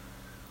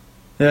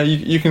 Yeah,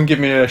 you can give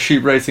me a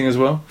sheep rating as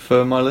well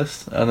for my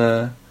list,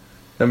 and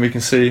then we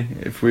can see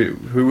if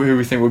who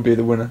we think would be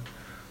the winner.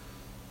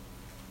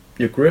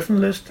 Your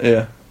Griffin list?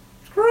 Yeah.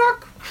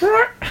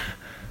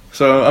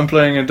 So I'm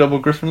playing a double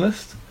Griffin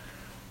list.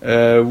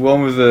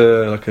 One with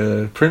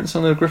a prince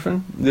on a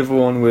Griffin. The other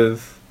one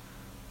with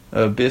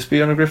a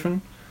BSB on a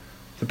Griffin.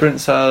 The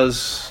prince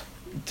has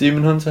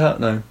Demon Hunter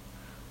no.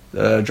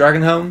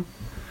 Dragonhelm.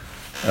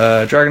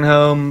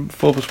 Dragonhelm,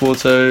 4+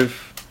 Wartove,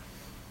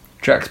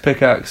 Jack's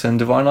Pickaxe and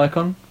Divine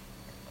Icon.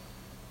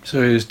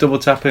 So he's double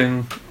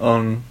tapping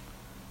on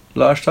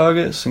large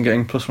targets and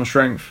getting +1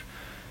 strength.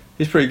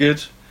 He's pretty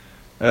good.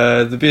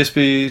 The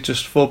BSB,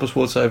 just 4+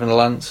 Wartove and a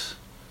Lance.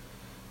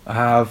 I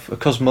have a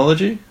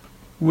Cosmology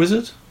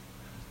Wizard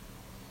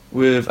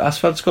with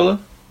Asphalt Scholar.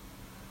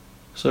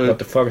 So What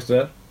the fuck is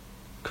that?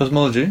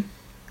 Cosmology.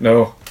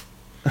 No.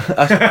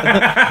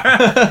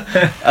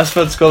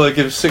 Asphalt Scholar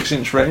gives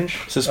 6-inch range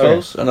to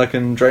spells, and I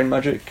can drain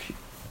magic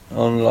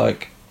on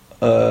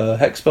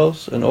hex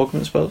spells and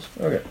augment spells.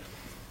 Okay.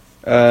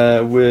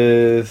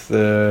 With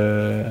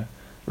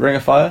Ring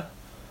of Fire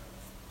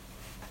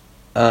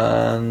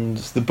and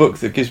the book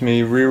that gives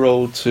me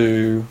reroll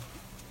to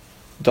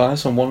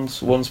dice on one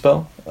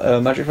spell,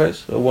 magic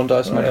phase, or 1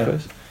 dice magic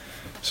phase.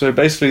 So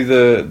basically,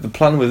 the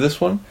plan with this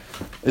one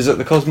is that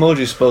the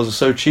Cosmology spells are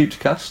so cheap to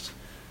cast.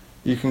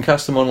 You can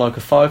cast them on a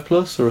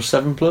 5+ or a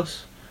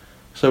 7+.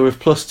 So with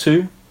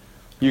 +2,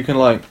 you can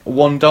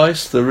 1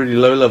 dice the really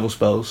low level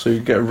spells, so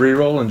you get a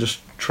reroll and just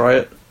try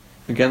it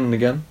again and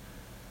again.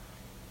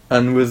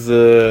 And with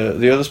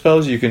the other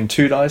spells, you can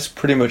 2 dice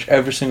pretty much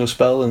every single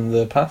spell in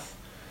the path.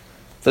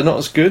 They're not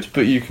as good,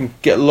 but you can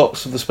get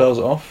lots of the spells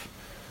off.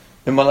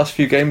 In my last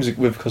few games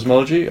with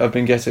Cosmology, I've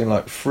been getting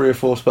 3 or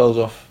 4 spells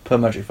off per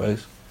magic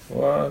phase.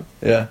 What?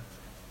 Yeah.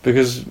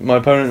 Because my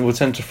opponent will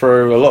tend to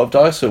throw a lot of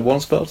dice at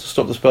one spell to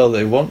stop the spell that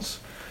he wants.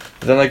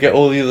 Then I get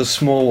all the other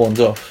small ones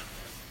off.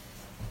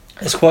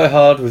 It's quite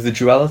hard with the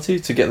duality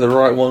to get the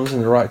right ones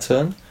in the right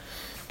turn.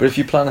 But if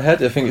you plan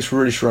ahead, I think it's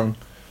really strong.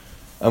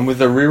 And with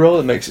the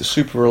reroll, it makes it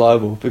super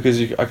reliable. Because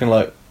I can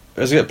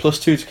as I get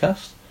 +2 to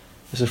cast,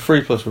 it's a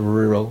 3+ with a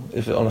reroll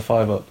if it on a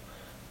 5-up.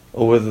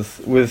 Or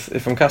with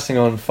if I'm casting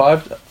on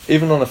 5,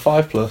 even on a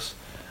 5+,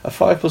 a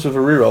 5+ with a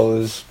reroll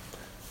is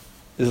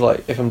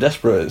if I'm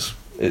desperate,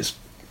 it's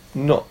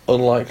not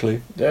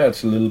unlikely. Yeah,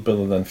 it's a little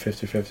better than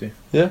 50-50.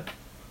 Yeah,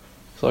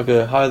 it's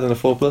a higher than a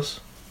 4+.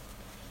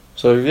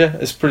 So yeah,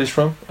 it's pretty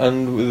strong.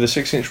 And with the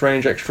 6-inch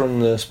range extra on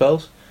the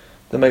spells,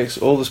 that makes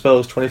all the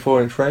spells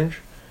 24-inch range,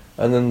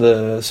 and then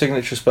the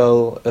signature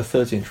spell a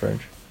 30-inch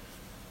range.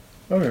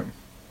 Okay.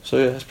 So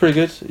yeah, it's pretty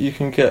good. You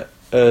can get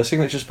a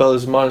signature spell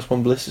as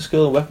 -1 ballistic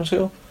skill and weapon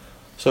skill.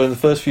 So in the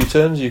first few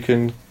turns, you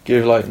can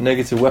give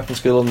negative weapon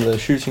skill on the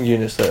shooting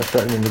units that are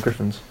threatening the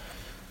griffins.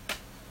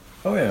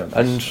 Oh yeah.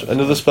 And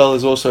another spell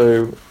is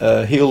also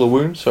heal a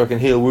wound, so I can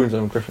heal wounds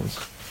on griffins,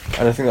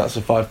 and I think that's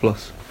a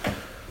 5+.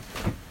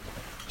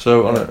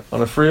 So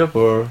on a 3-up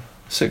or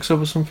 6-up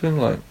or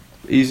something,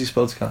 easy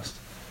spell to cast.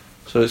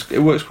 So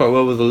it works quite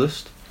well with the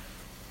list.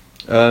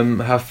 I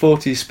have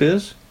 40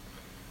 spears,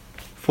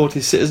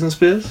 40 citizen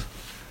spears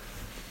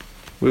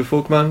with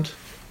full command.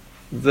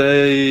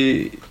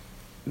 They're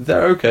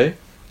okay.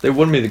 They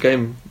won me the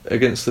game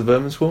against the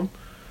Vermin Swarm.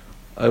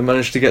 I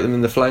managed to get them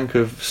in the flank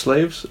of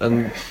slaves,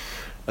 and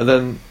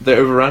then they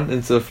overran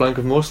into the flank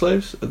of more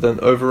slaves, and then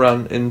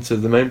overran into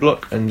the main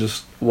block and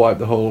just wiped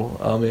the whole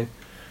army.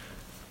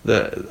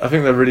 I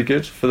think they're really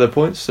good for their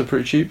points. They're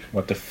pretty cheap.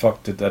 What the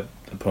fuck did that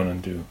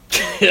opponent do?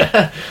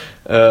 Yeah,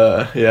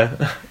 I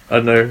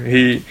don't know.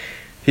 He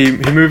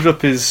moved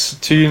up his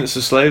 2 units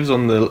of slaves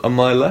on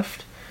my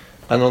left,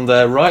 and on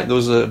their right there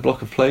was a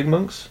block of plague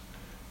monks,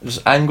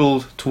 just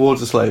angled towards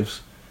the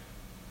slaves.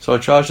 So I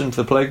charged into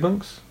the plague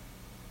monks,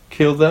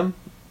 killed them,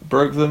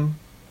 broke them.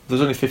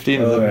 There's only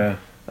 15 of them, Yeah.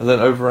 and then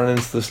overran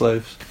into the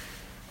slaves.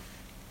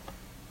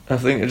 I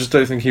just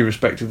don't think he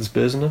respected the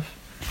spears enough.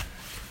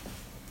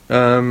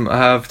 I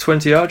have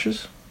 20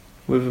 archers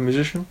with a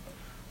musician.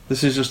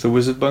 This is just a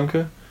wizard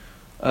bunker,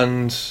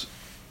 and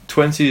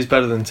 20 is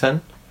better than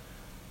 10.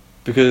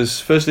 Because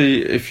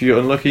firstly, if you're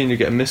unlucky and you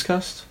get a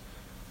miscast,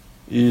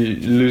 you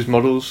lose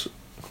models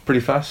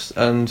pretty fast,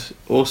 and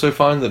also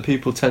find that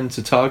people tend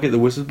to target the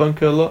wizard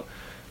bunker a lot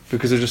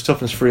because they're just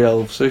toughness 3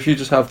 elves. So if you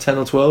just have 10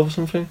 or 12 or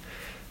something,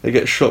 they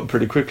get shot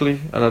pretty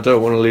quickly, and I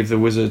don't want to leave the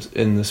wizard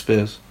in the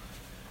spears.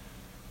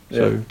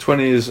 So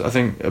 20 is, I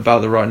think,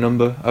 about the right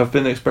number. I've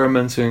been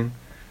experimenting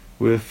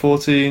with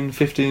 14,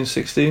 15,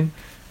 16,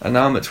 and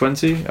now I'm at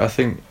 20. I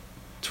think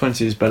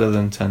 20 is better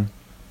than 10,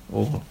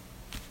 or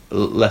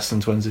less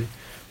than 20.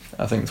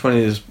 I think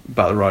 20 is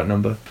about the right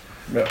number.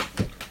 Yeah.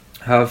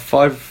 I have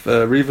 5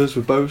 Reavers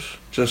with bows,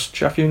 just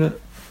chaff unit,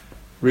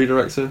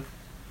 redirector.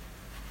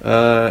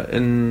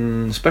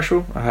 In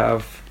special, I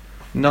have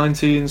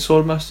 19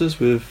 Swordmasters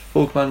with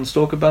full command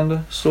Stalker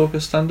Bander,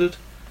 Stalker standard.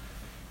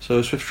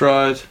 So Swift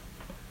Stride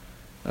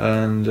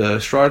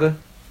and Strider.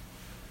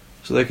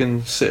 So they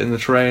can sit in the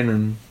terrain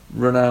and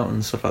run out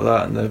and stuff like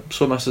that, and their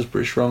Swordmaster's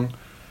pretty strong.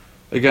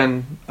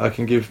 Again, I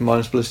can give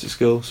minus ballistic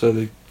skill,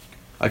 so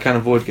I can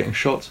avoid getting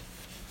shot.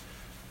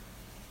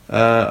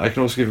 I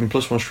can also give him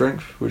 +1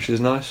 strength, which is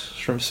nice,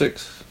 strength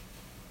 6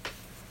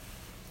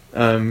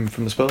 from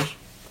the spells.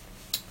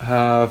 I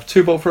have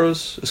 2 bolt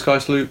throws, a sky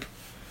sloop,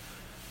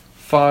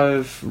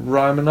 5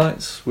 Rhymer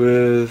Knights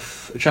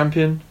with a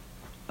champion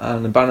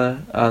and a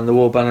banner, and the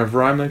war banner of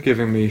Rhymer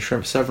giving me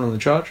strength 7 on the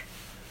charge.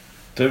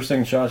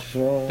 Devastating charge as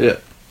well. Yeah.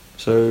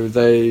 So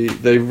they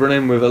run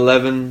in with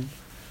 11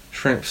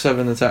 strength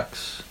 7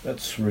 attacks.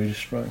 That's really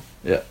strong.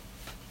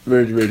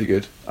 Really, really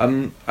good.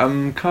 I'm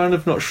kind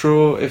of not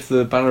sure if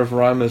the Banner of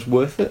Rhymer is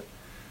worth it.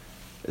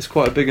 It's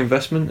quite a big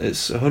investment.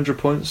 It's 100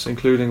 points,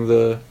 including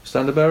the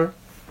Standard Bearer.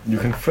 You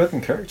can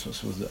threaten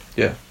characters with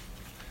that.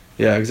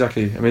 Yeah,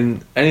 exactly. I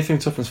mean, anything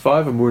toughens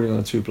 5, I'm wounding on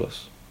a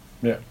 2+.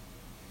 Yeah.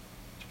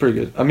 It's pretty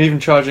good. I'm even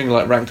charging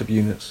like ranked up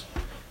units.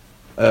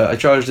 I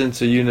charged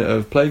into a unit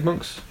of Plague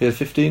Monks. He had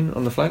 15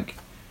 on the flank.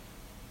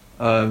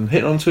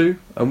 Hitting on 2,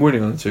 I'm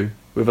wounding on 2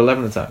 with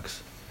 11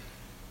 attacks.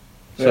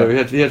 So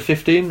Yeah. he had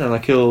 15 and I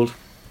killed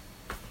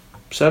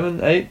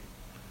 7, 8.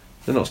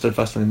 They're not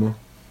steadfast anymore.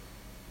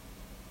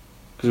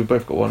 Because we've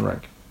both got 1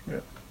 rank. Yeah.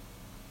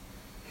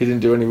 He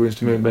didn't do any wounds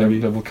to me, maybe.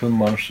 They will kill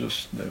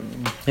monsters.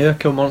 Yeah,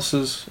 kill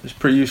monsters. It's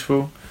pretty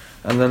useful.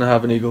 And then I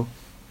have an eagle.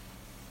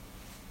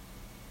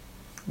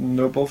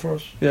 No ball for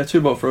us. Yeah, 2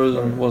 bolt throws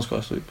and Alright. 1 sky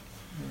sloop.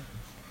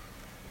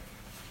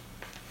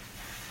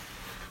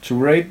 To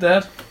rate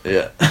that,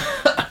 Yeah.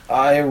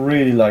 I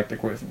really like the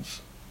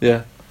Griffins.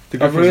 Yeah. The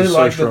I Griffins really are so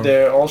like strong. that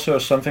they're also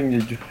something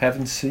that you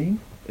haven't seen,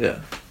 Yeah.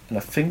 and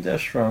I think they're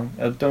strong.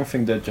 I don't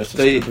think they're just.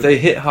 They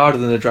hit harder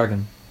than a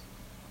dragon.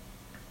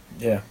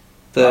 Yeah.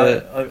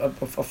 They're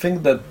I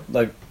think that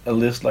like a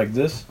list like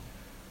this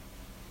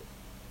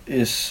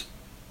is.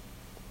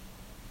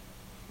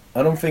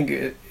 I don't think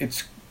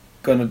it's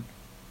gonna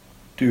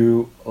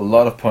do a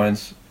lot of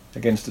points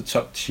against the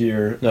top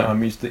tier No.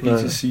 armies, the No,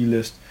 no. ETC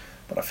list,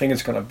 but I think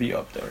it's gonna be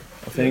up there.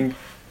 I think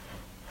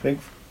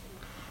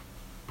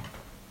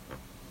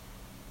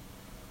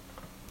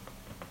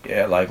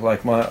yeah,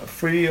 like my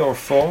 3 or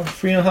 4,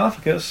 3.5,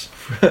 I guess.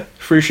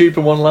 3 sheep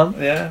and 1 lamb.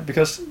 Yeah,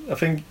 because I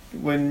think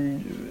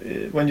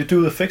when you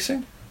do the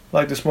fixing,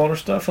 like the smaller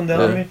stuff on the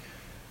Yeah. army,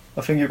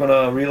 I think you're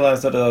gonna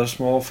realize that there are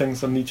small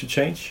things that need to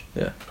change.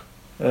 Yeah.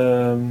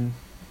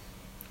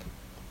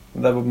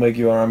 That would make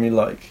your army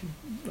like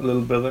a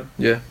little better.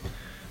 Yeah.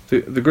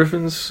 The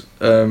Griffins,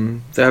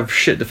 they have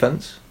shit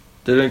defense.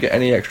 They don't get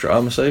any extra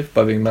armor save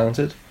by being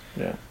mounted.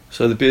 Yeah.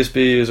 So the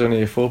BSB is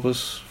only a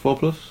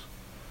 4+4+,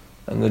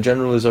 and the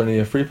General is only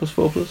a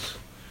 3+4+,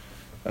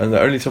 and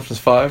they're only toughness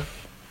 5.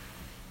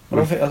 I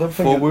don't think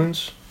 4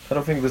 wounds. I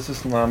don't think this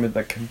is an army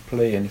that can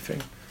play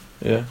anything.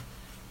 Yeah.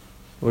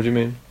 What do you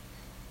mean?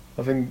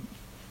 I think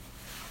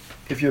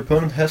if your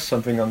opponent has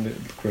something on the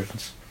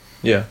Griffins,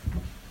 Yeah.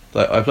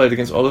 Like I played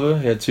against Oliver.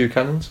 He had 2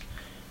 cannons,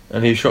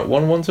 and he shot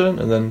one turn,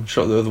 and then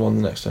shot the other one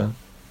the next turn.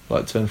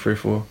 Like turn 3,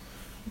 4.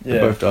 They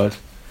both died.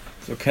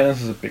 So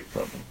cannons is a big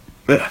problem.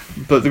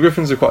 But the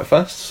Griffins are quite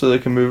fast, so they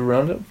can move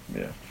around it.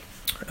 Yeah.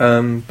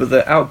 But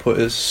their output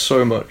is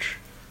so much.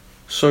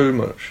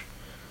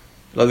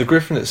 Like the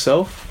Griffin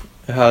itself,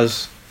 it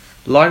has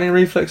lightning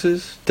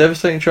reflexes,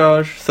 devastating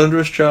charge,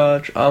 thunderous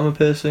charge, armor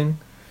piercing,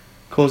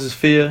 causes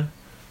fear,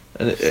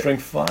 and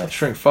Strength 5.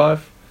 strength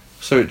 5.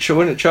 So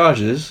when it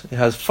charges, it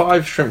has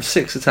 5 strength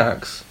 6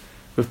 attacks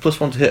with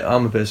 +1 to hit,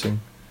 armor piercing.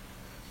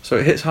 So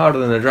it hits harder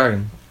than a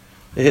dragon.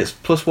 It hits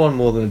 +1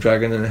 more than a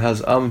dragon, and it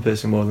has armor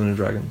piercing more than a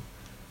dragon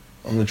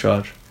on the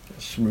charge.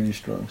 That's really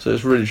strong. So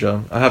it's really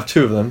strong. I have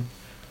 2 of them.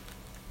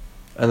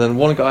 And then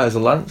one guy has a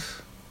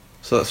lance.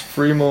 So that's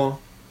 3 more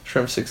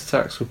strength 6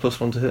 attacks with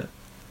 +1 to hit.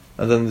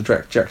 And then the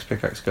Jack's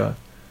pickaxe guy.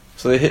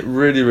 So they hit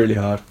really, really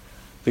hard.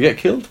 They get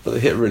killed, but they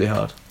hit really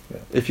hard.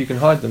 Yeah. If you can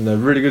hide them, they're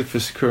really good for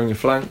securing your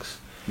flanks.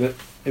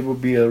 It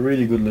would be a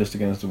really good list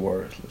against the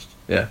Warriors list.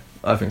 Yeah,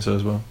 I think so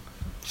as well.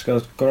 It's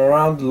gonna go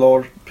around the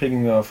Lord,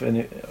 picking off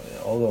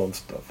all the old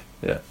stuff.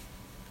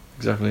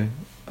 Exactly.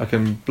 I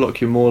can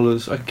block your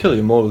maulers. I can kill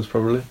your maulers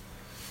probably.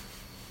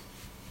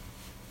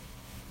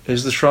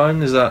 Is the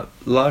shrine, is that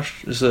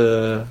large? Is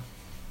a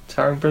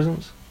towering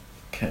presence?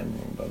 Can't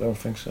remember. I don't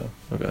think so.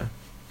 Okay.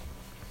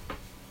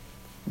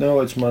 No,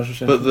 it's monsters.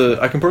 But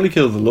I can probably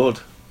kill the Lord.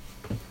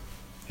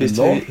 He's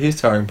Lord?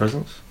 he's towering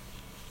presence.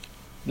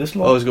 This Oh,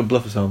 Lord? he's got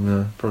Bluffer's helm.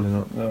 No, probably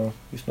not. No,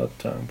 he's not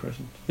town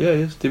present. Yeah,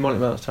 he is.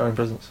 Demonic Mount's towering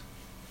presence.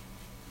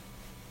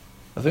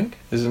 I think.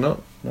 Is it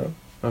not? No.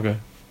 Okay.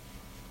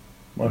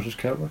 Monsters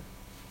Cavalry.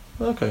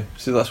 Okay.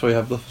 See, that's why you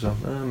have Bluffer's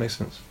helm. Makes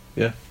sense.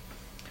 Yeah.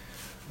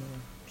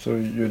 So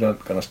you're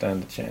not gonna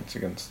stand a chance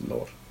against the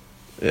Lord.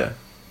 Yeah.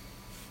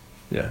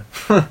 Yeah.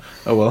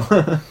 Oh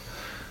well.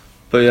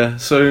 But yeah,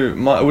 so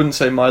I wouldn't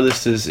say my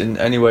list is in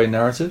any way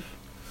narrative.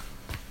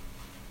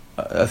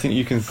 I think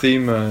you can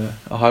theme a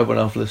High One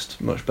Elf list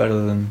much better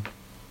than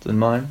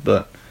mine,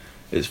 but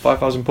it's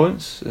 5,000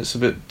 points. It's a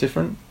bit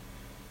different.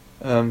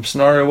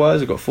 Scenario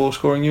wise, I've got 4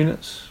 scoring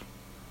units.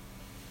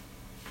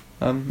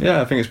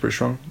 Yeah, I think it's pretty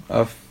strong.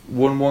 I've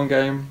won 1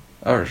 game.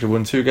 I've actually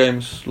won 2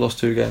 games, lost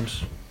 2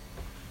 games.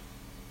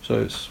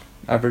 So it's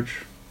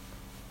average.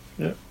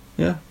 Yeah.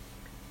 Yeah.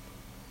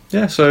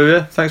 Yeah, so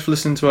yeah, thanks for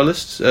listening to our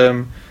lists.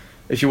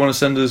 If you want to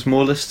send us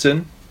more lists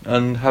in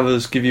and have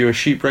us give you a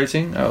sheep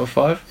rating out of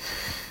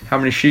 5, how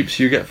many sheeps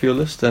you get for your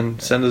list, then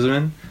send us them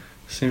in.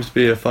 Seems to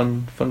be a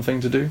fun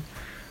thing to do.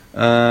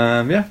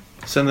 Yeah,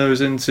 send those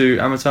into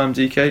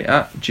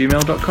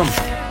amatimedk@gmail.com.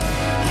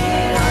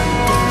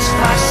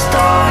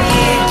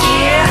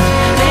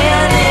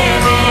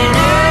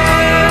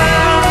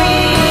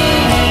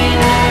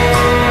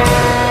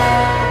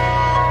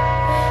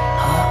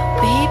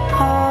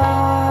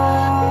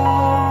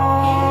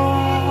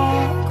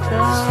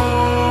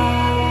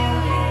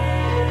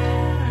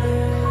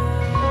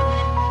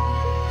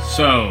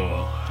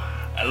 So,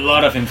 a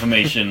lot of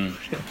information.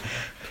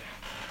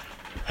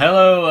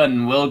 Hello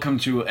and welcome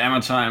to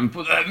Amatime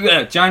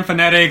Giant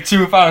Fanatic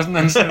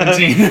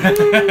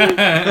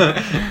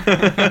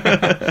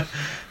 2017.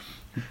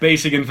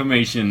 Basic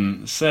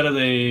information.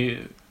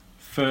 Saturday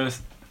 1st.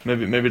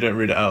 Maybe don't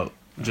read it out.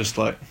 Just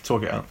like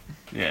talk it out.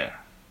 Yeah.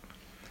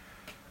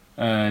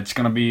 It's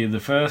gonna be the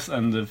 1st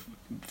and the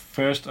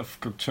 1st of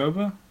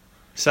October.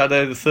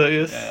 Saturday the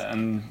 30th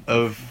And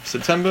of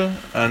September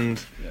and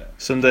yeah.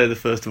 Sunday the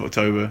 1st of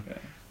October. Yeah.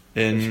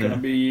 It's gonna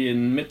In be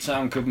in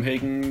Midtown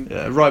Copenhagen.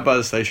 right by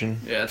the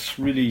station. Yeah, it's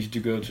really easy to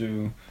go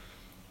to.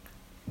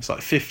 It's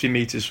like 50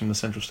 meters from the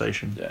central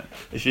station. Yeah.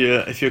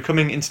 If you're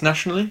coming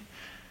internationally,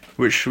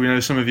 which we know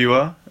some of you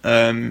are,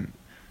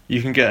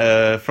 you can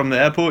get from the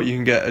airport. You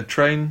can get a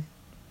train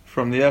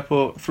from the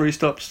airport, 3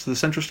 stops to the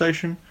central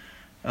station,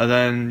 and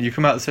then you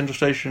come out of the central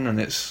station,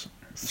 and it's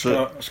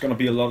It's gonna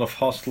be a lot of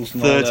hostels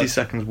and all 30 that.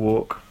 seconds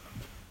walk.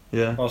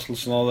 Yeah.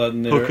 Hostels and all that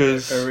in the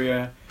Hookers.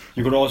 area.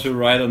 You could also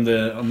ride on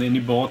the any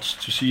boards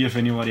to see if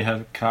anybody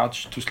have a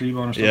couch to sleep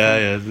on or something.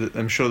 Yeah.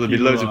 I'm sure there'll be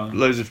People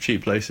loads of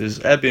cheap places.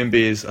 Airbnb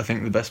is, I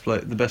think, the best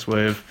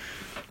way of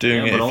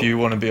doing Yeah, it but if you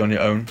want to be on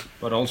your own.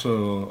 But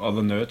also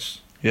other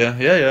nerds.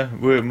 Yeah.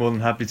 We're more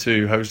than happy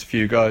to host a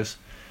few guys.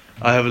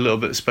 I have a little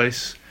bit of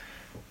space.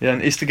 Yeah,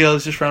 and Easter Girl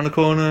is just round the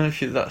corner. If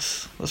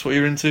that's what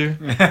you're into,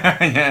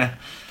 Yeah.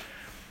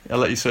 I'll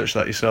let you search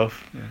that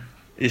yourself. Yeah.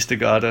 Easter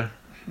Garda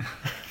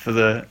for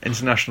the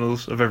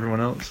internationals of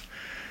everyone else.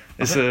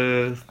 It's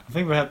I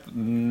think we have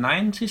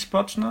 90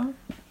 spots now.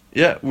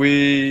 Yeah,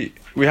 we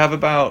have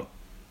about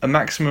a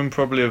maximum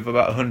probably of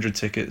about 100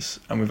 tickets,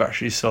 and we've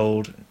actually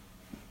sold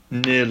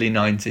nearly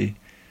 90.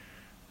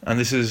 And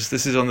this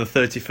is on the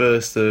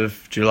 31st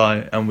of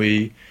July, and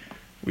we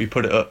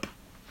put it up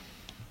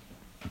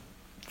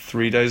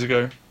 3 days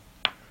ago.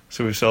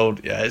 So we've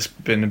sold. Yeah, it's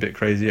been a bit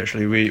crazy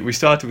actually. We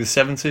started with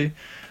 70,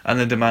 and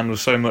the demand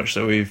was so much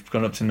that we've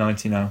gone up to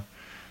 90 now.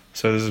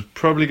 So there's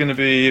probably going to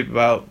be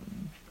about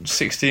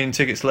 16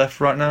 tickets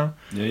left right now.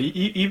 Yeah,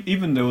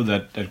 even though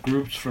that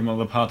groups from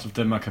other parts of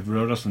Denmark have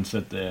wrote us and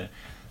said they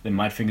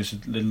might think it's a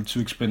little too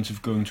expensive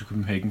going to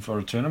Copenhagen for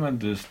a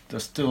tournament, they're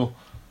still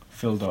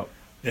filled up.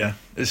 Yeah,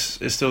 it's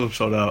still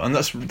sold out, and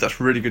that's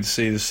really good to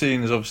see. The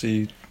scene is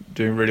obviously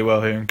doing really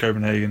well here in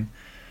Copenhagen.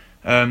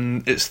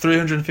 It's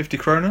 350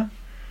 kroner.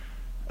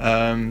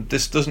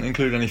 This doesn't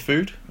include any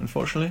food,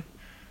 unfortunately,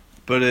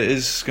 but it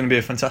is going to be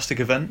a fantastic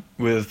event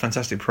with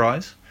fantastic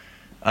prize,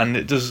 and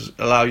it does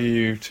allow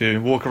you to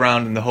walk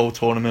around in the whole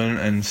tournament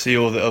and see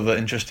all the other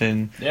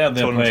interesting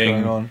tournaments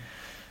going on.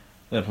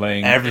 They're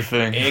playing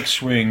everything.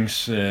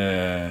 X-Wings,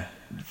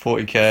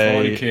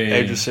 40k,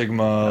 Age of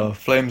Sigmar,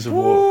 Flames of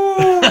War.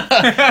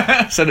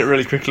 Said it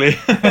really quickly.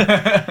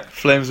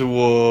 Flames of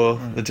War.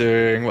 They're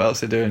doing. What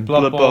else they're doing?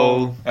 Blood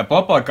Bowl. Yeah,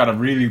 Blood Bowl got a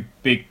really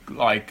big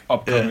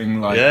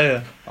upcoming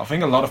Yeah. I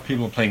think a lot of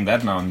people are playing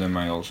that now in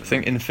Denmark also. I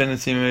think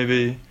Infinity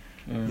maybe.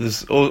 Yeah.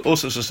 There's all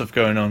sorts of stuff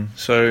going on.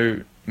 So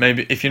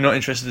maybe if you're not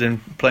interested in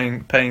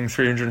paying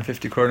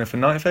 350 kroner for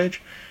Night of Age,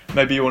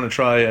 maybe you want to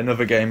try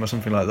another game or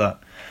something like that.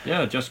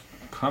 Yeah, just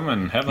come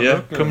and have a Yeah,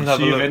 look. come and have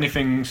see a look. if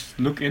anything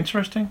look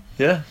interesting.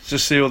 Yeah,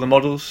 just see all the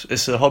models.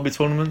 It's a hobby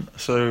tournament,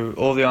 so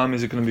all the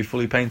armies are going to be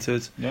fully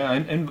painted. Yeah, I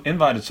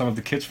invited some of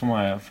the kids from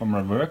my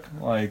work,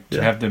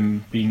 to have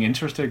them being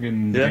interested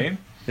in the game.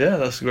 Yeah,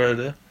 that's a great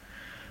idea.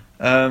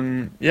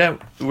 Yeah,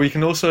 we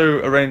can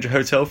also arrange a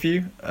hotel for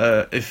you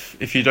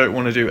if you don't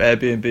want to do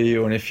Airbnb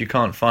or if you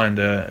can't find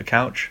a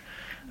couch.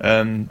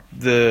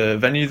 The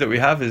venue that we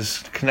have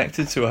is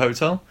connected to a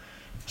hotel,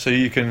 so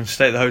you can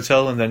stay at the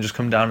hotel and then just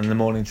come down in the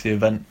morning to the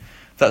event.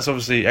 That's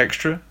obviously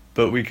extra,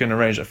 but we can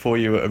arrange that for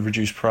you at a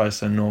reduced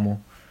price than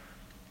normal.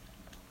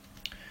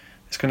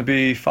 It's going to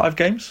be 5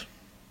 games,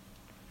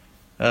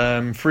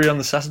 3 on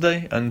the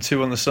Saturday and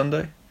 2 on the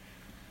Sunday.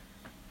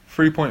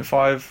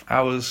 3.5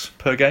 hours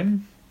per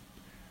game.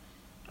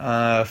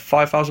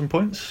 5,000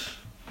 points.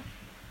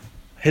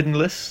 Hidden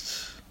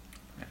lists.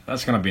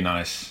 That's gonna be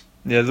nice.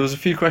 Yeah, there was a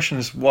few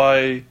questions.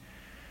 Why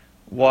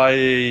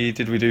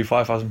did we do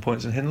 5,000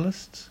 points in hidden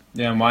lists?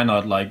 Yeah, and why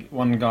not? Like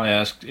one guy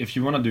asked if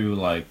you want to do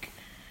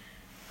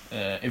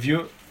if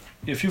you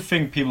if you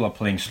think people are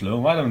playing slow,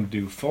 why don't you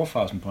do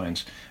 4,000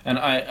 points? And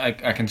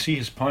I can see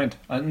his point.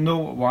 I know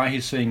why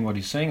he's saying what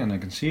he's saying, and I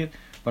can see it.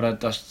 But I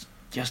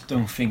just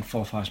don't think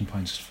 4,000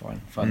 points is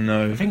fun.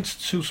 No. I think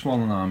it's too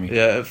small an army.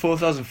 Yeah, at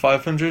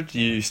 4,500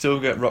 you still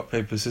get rock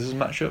paper scissors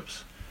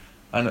matchups,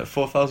 and at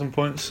 4,000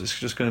 points it's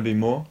just going to be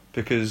more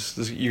because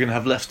you're going to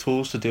have less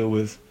tools to deal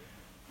with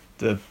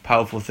the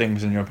powerful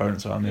things in your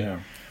opponent's army. Yeah.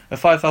 At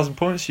 5,000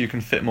 points you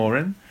can fit more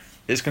in.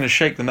 It's going to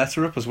shake the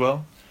meta up as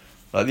well.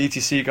 Like the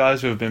ETC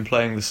guys who have been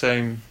playing the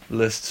same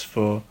lists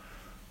for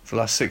the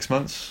last 6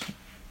 months,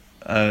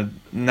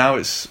 now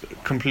it's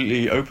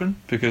completely open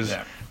because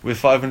with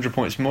 500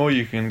 points more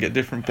you can get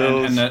different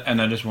builds. And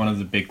that is one of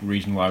the big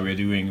reasons why we're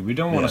doing it. We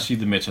don't want to see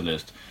the meta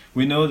list.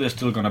 We know they're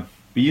still going to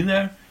be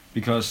there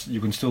because you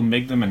can still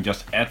make them and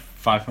just add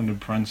 500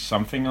 points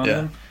something on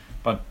them.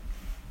 But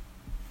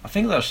I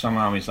think there's some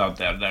armies out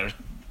there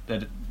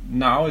that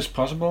now is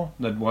possible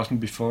that wasn't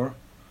before.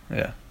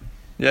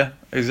 Yeah,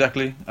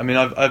 exactly. I mean,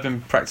 I've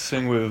been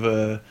practicing with.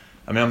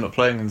 I mean, I'm not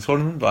playing in the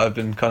tournament, but I've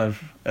been kind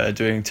of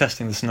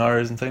testing the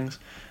scenarios and things.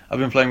 I've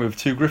been playing with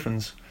 2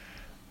 Griffins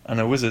and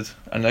a Wizard,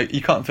 and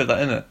you can't fit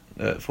that in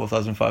at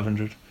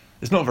 4,500.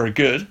 It's not very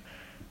good,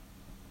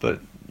 but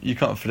you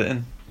can't fit it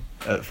in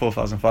at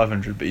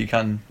 4,500, but you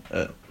can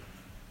at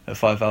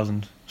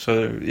 5,000.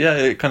 So yeah,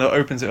 it kind of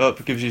opens it up.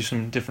 It gives you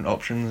some different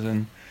options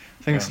and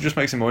things. It just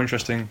makes it more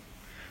interesting.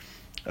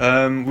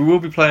 We will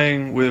be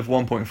playing with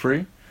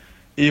 1.3.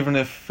 Even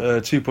if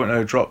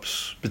 2.0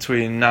 drops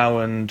between now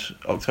and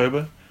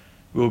October,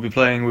 we'll be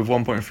playing with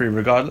 1.3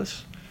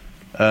 regardless.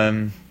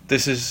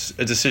 This is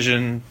a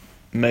decision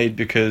made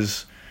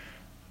because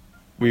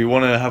we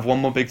want to have one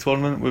more big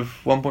tournament with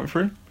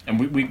 1.3. And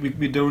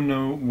we don't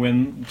know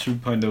when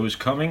 2.0 is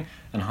coming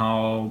and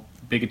how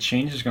big a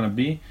change is going to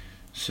be.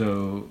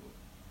 So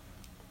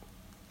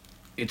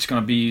it's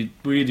going to be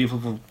really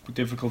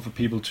difficult for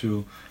people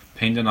to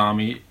paint an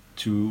army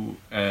to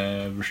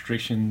a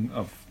restriction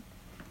of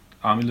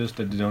army list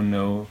that they don't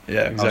know how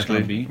it's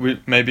going to be.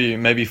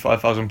 Maybe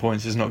 5,000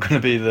 points is not going to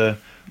be the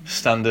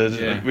standard.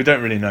 Yeah. We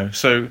don't really know.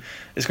 So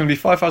it's going to be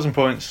 5,000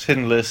 points,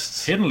 hidden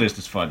lists. Hidden list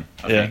is fun,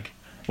 I think.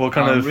 What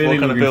kind of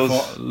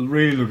builds?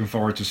 Really looking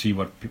forward to see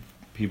what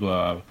people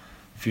are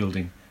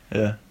fielding.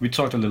 Yeah. We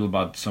talked a little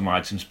about some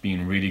items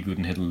being really good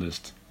in hidden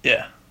list.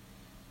 Yeah.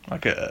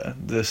 Like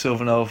the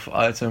Sylvan Elf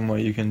item where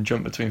you can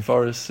jump between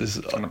forests is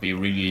going to be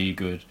really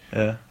good.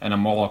 Yeah. And a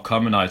more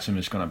common item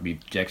is going to be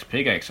Jack's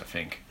Pickaxe, I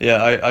think.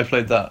 Yeah, I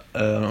played that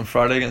on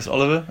Friday against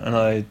Oliver,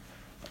 and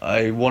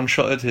I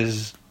one-shotted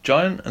his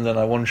giant, and then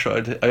I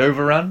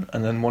overran,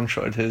 and then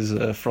one-shotted his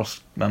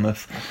frost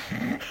mammoth.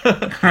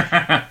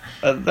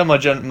 Then my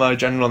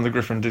general on the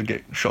Griffin did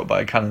get shot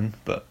by a cannon,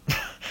 but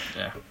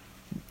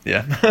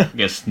yeah. I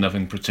guess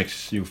nothing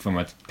protects you from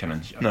a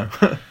cannon shot. No.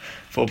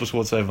 4+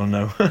 ward save on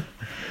no.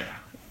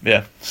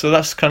 Yeah, so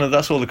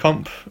that's all the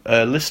comp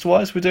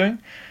list-wise we're doing.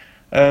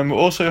 We're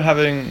also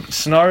having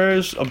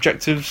scenarios,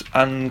 objectives,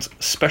 and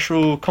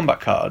special combat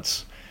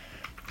cards.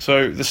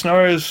 So the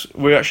scenarios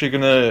we're actually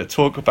going to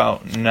talk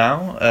about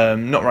now,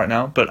 not right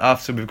now, but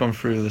after we've gone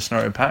through the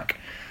scenario pack.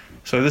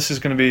 So this is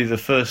going to be the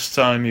first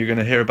time you're going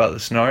to hear about the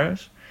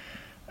scenarios.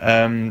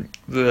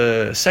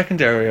 The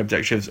secondary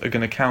objectives are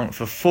going to count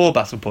for 4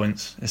 battle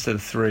points instead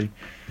of 3.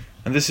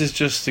 And this is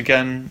just,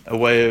 again, a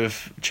way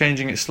of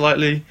changing it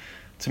slightly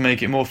to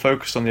make it more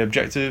focused on the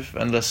objective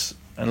and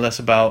less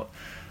about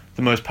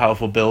the most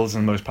powerful builds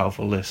and the most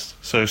powerful lists.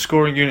 So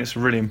scoring units are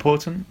really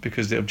important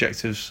because the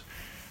objectives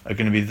are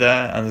going to be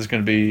there and there's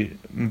going to be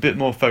a bit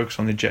more focus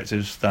on the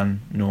objectives than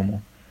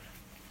normal.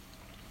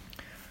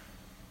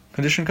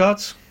 Condition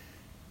cards?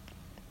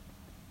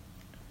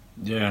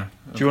 Yeah.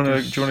 Do you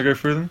want to go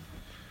through them?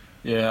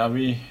 Yeah, are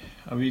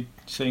we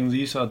saying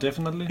these are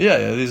definitely?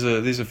 Yeah, these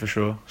are for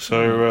sure.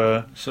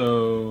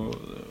 So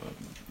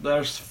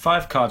there's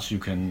 5 cards you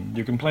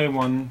can play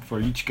one for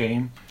each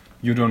game.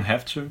 You don't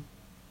have to.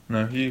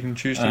 No, you can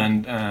choose to.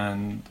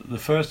 And the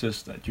first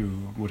is that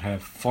you would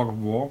have Fog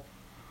of War.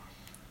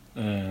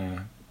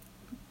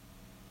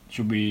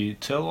 Should we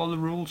tell all the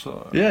rules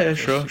or? Yeah,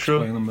 just sure.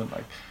 Explain them,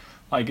 but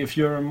like if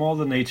you're more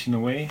than 18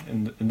 away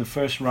in the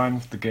first round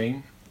of the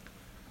game,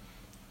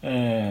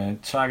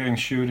 targeting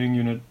shooting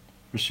unit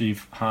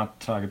receive hard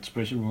target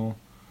special rule,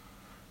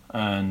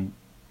 and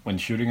when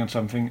shooting at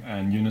something,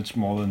 and units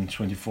more than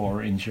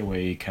 24 inch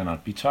away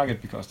cannot be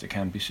targeted because they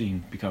can't be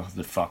seen because of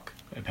the fog,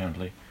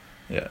 apparently.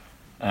 Yeah.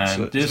 And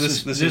so this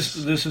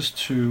is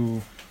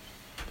to,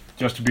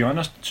 just to be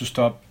honest, to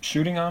stop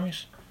shooting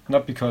armies,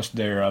 not because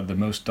they are the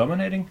most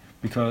dominating,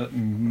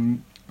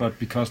 but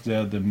because they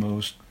are the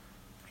most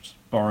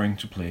boring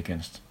to play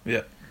against.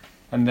 Yeah.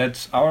 And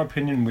that's our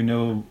opinion. We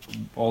know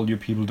all you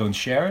people don't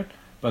share it,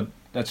 but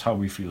that's how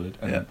we feel it,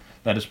 and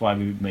that is why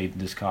we made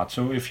this card.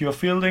 So if you're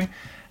fielding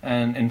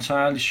an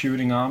entirely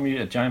shooting army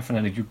at Giant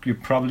Fanatic, you're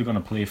probably going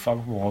to play Fog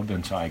of War the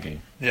entire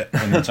game. Yeah.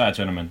 The entire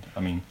tournament, I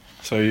mean.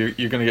 So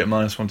you're going to get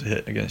 -1 to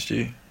hit against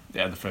you.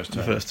 Yeah, the first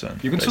turn. The first turn.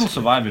 You can still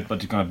survive it, but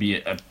it's going to be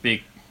a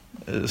big...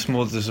 a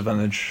small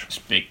disadvantage. It's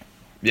big.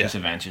 Yeah.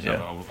 disadvantage.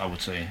 Yeah. I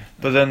would say.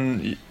 But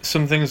then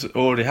some things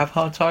already have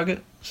hard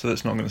target, so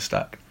that's not going to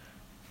stack.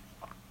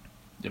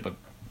 Yeah, but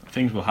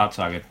things with hard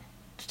target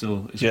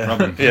still is a Yeah,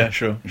 problem. yeah,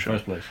 sure, In the sure.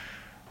 first place.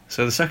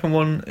 So the second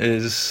one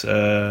is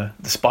the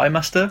Spy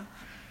Master,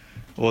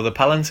 or the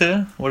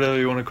Palantir, whatever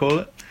you want to call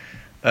it.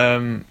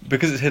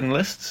 Because it's hidden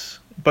lists,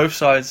 both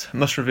sides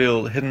must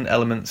reveal hidden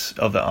elements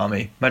of their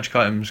army, magic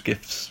items,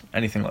 gifts,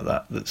 anything like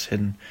that that's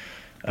hidden.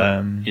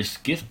 Is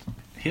gift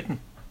hidden?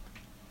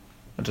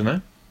 I don't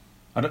know.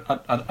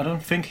 I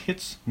don't think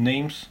hits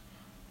names,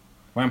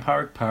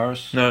 vampiric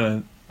powers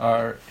No,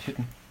 are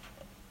hidden.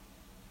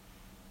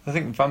 I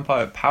think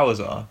vampire powers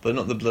are, but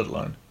not the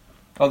bloodline.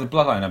 Oh, the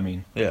bloodline. I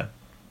mean. Yeah.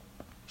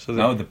 So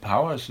No, the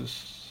powers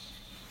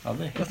are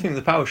they I hidden? think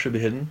the powers should be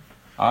hidden.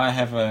 I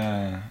have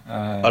I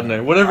don't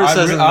know. Whatever it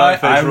says in the I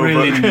 9th page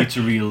really rulebook. need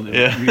to read,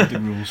 Yeah. read the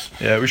rules.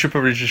 Yeah, we should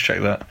probably just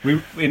check that.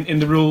 In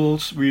the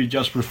rules, we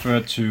just refer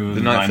to The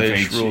the ninth 9th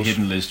page page rules.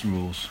 hidden list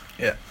rules.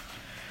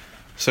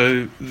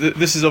 So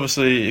this is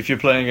obviously if you're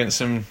playing against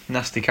some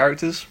nasty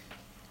characters,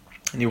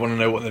 and you want to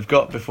know what they've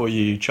got before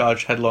you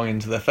charge headlong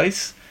into their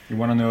face. You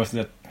want to know if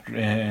that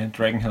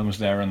dragon helm is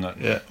there or not.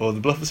 Yeah, or the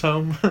Bluffer's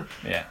Helm.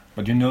 Yeah,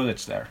 but you know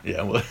that's there.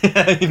 Yeah, well,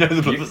 you know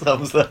the Bluffer's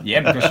Helm's there. Yeah,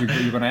 because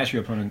you're going to ask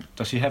your opponent,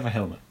 does he have a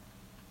helmet?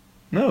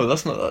 No,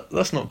 that's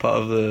not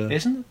part of the.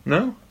 Isn't it?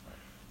 No,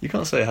 you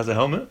can't say it has a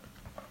helmet.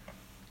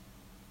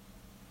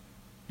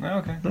 No,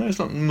 okay. No, it's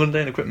not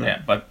mundane equipment.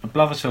 Yeah, but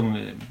Bluffer's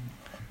helm,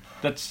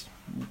 that's...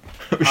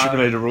 We should have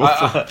made a rule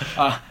for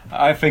that.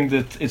 I think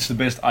that it's the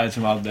best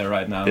item out there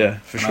right now. Yeah,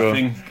 for And sure. I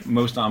think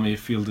most army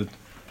field it.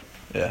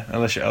 Yeah,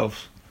 unless you're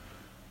elves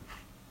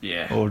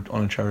Yeah. or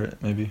on a chariot,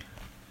 maybe.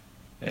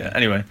 Yeah.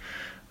 Anyway,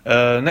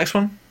 next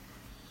one.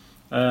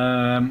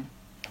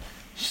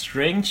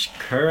 Strange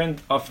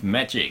Current of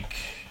Magic.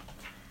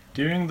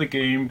 During the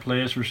game,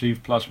 players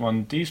receive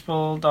 +1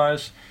 D-spell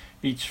dice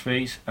each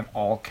phase, and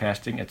all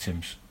casting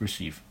attempts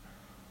receive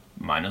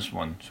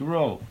 -1 to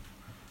roll.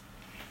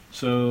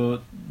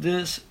 So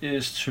this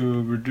is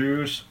to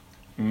reduce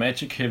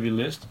magic heavy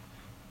list,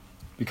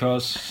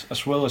 because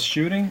as well as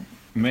shooting,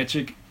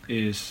 magic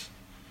is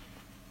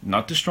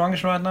not the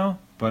strongest right now,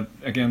 but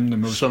again the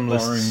most Some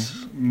boring,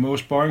 lists-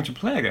 most boring to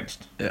play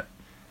against. Yeah.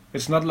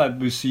 It's not like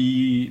we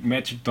see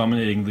magic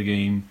dominating the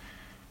game,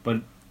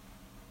 but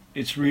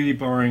it's really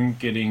boring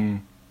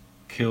getting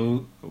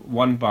killed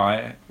one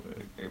by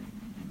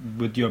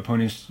with your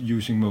opponents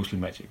using mostly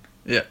magic.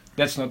 Yeah.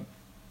 That's not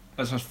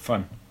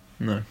fun.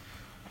 No.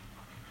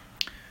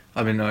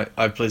 I mean,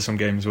 I've played some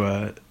games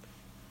where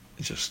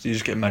you just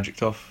get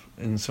magicked off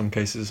in some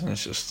cases, and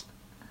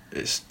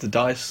it's the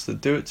dice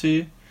that do it to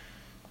you,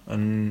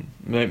 and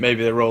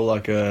maybe they roll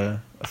like a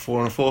 4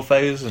 and a 4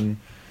 phase, and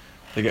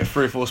they get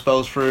 3 or 4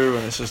 spells through,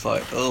 and it's just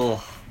like,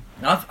 ugh.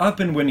 I've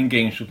been winning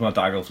games with my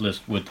Dark Elf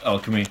list with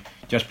Alchemy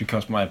just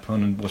because my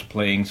opponent was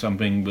playing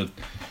something with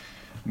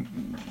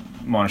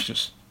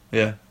monsters,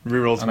 Yeah,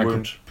 reroll to and I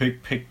wound.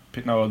 could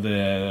pick now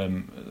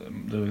the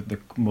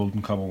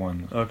molten copper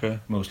one Okay.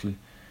 mostly,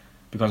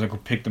 because I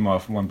could pick them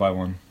off one by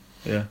one.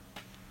 Yeah.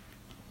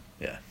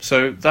 Yeah.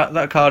 So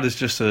that card is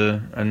just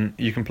and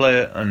you can play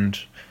it, and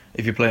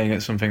if you're playing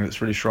against something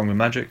that's really strong with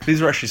magic,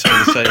 these are actually some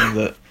of the same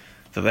that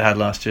they had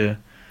last year.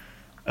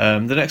 The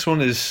next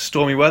one is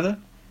Stormy Weather.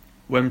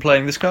 When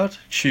playing this card,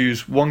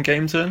 choose one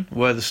game turn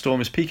where the storm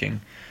is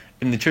peaking.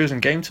 In the chosen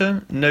game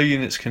turn, no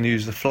units can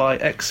use the Fly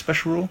X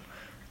special rule,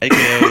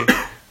 aka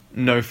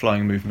no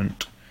flying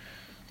movement.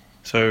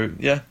 So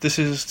yeah, this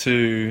is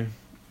to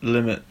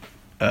limit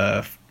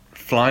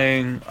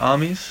flying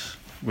armies,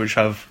 which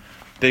have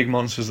big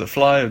monsters that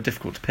fly, are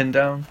difficult to pin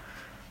down.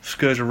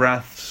 Scourge of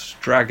Wraths,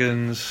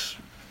 dragons,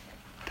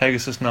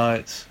 Pegasus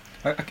Knights.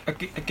 I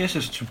guess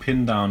it's to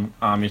pin down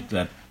armies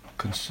that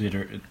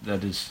consider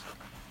that is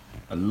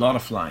a lot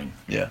of flying.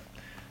 Yeah.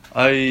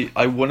 I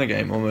won a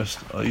game almost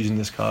using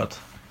this card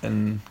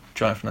in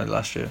Giant Finale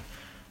last year.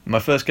 In my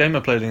first game I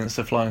played against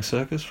the Flying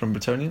Circus from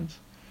Bretonians,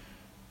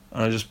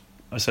 and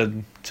I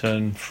said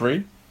turn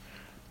 3,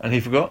 and he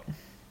forgot.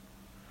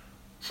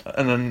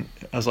 And then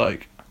I was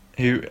like,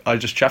 I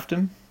just chaffed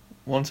him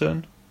one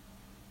turn,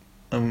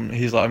 and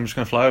he's like, I'm just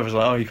going to fly over. I was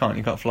like, oh,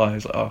 you can't fly.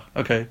 He's like, oh,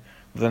 okay.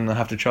 Then I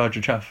have to charge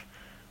your chaff.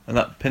 And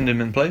that pinned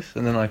him in place,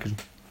 and then I could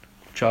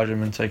charge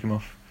him and take him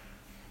off.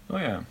 Oh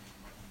yeah.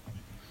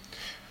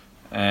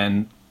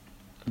 And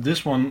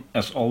this one,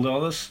 as all the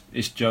others,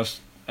 is just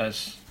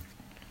as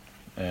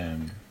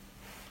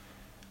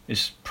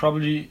is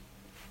probably,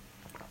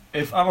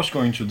 if I was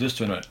going to this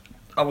tournament,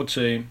 I would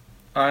say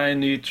I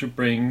need to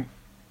bring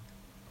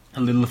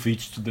a little of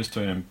each to this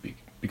tournament,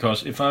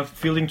 because if I'm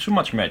fielding too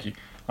much magic,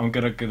 I'm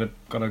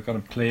gonna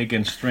play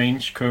against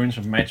strange currents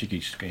of magic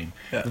each game.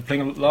 Yeah. If I'm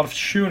playing a lot of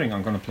shooting,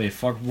 I'm gonna play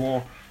fog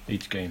war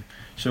each game.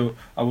 So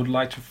I would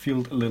like to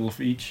field a little of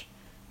each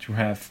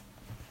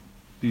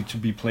to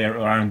be played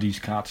around these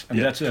cards, and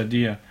Yeah. that's the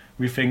idea.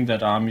 We think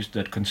that armies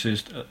that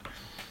consist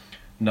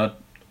not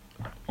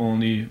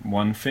only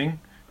one thing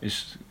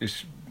is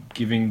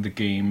giving the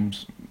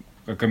games,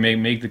 or can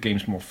make the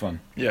games more fun.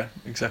 Yeah,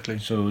 exactly.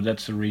 So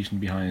that's the reason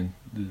behind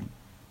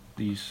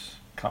these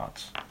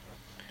cards.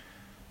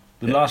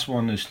 The Yeah. last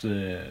one is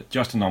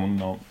just a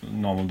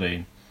normal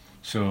day.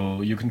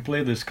 So you can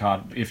play this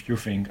card if you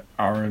think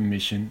our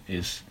mission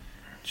is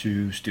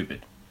too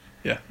stupid.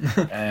 Yeah.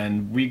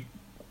 And we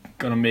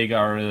gonna make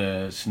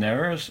our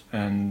scenarios,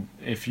 and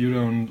if you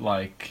don't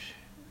like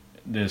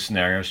the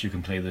scenarios, you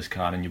can play this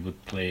card and you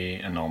would play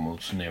a normal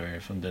scenario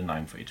from the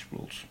 9th age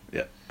rules.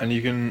 Yeah, and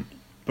you can,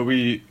 but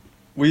we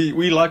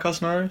like our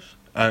scenarios,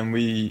 and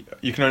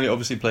you can only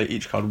obviously play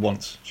each card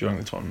once during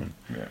the tournament.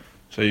 Yeah.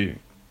 So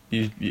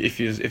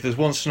if there's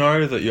one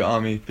scenario that your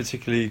army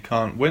particularly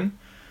can't win,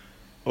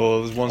 or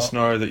there's one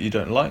scenario that you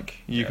don't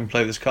like, you can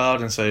play this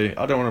card and say,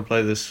 I don't want to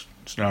play this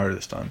scenario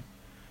this time.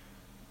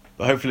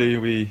 But hopefully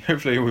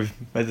we've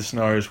made the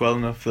scenarios well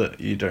enough that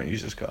you don't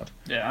use this card.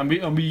 Yeah, and we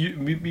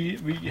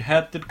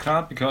had that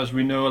card because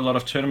we know a lot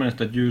of tournaments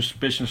that use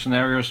special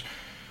scenarios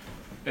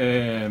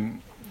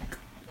tend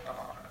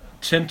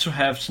to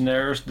have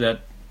scenarios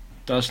that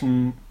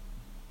doesn't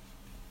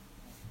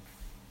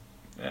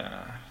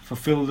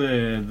fulfill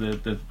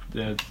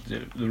the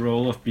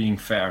role of being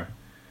fair.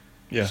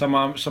 Yeah.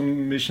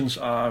 Some missions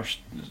are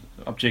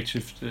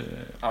objectives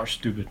are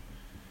stupid,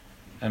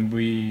 and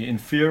we, in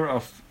fear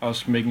of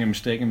us making a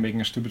mistake and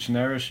making a stupid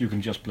scenarios, you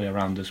can just play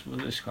around this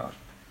with this card.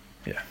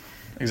 Yeah,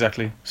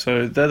 exactly.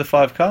 So they're the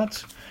 5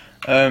 cards.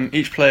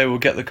 Each player will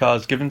get the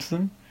cards given to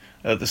them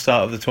at the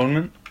start of the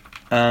tournament,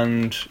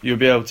 and you'll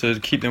be able to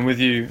keep them with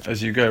you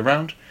as you go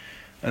around,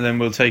 and then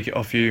we'll take it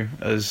off you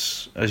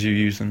as you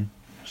use them.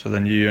 So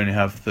then you only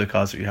have the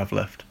cards that you have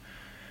left.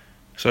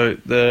 So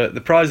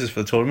the prizes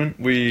for the tournament,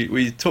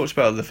 we talked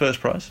about the first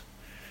prize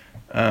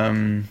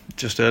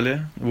just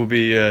earlier. Will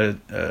be a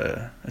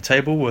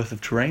table worth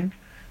of terrain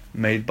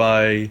made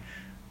by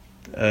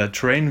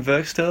Terrain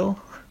Werkstel,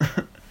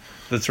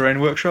 the Terrain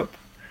Workshop.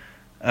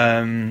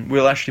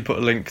 We'll actually put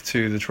a link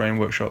to the Terrain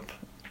Workshop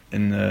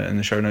in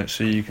the show notes,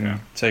 so you can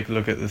take a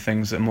look at the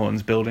things that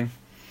Morten's building.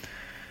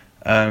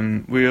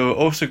 We are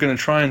also going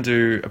to try and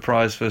do a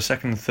prize for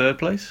 2nd and 3rd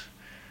place.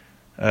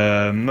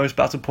 Most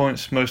battle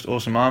points, most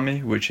awesome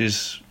army, which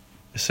is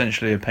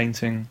essentially a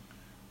painting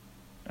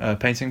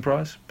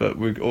prize, but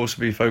we'll also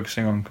be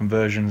focusing on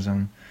conversions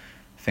and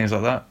things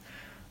like that.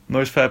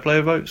 Most fair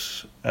player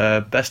votes,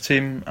 best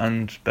team,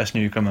 and best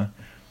newcomer.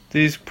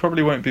 These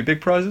probably won't be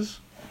big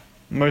prizes.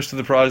 Most of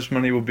the prize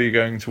money will be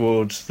going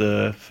towards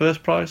the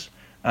first prize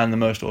and the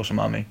most awesome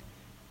army.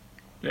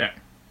 Yeah.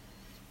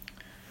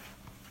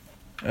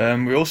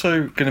 We're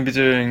also going to be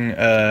doing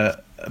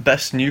a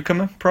best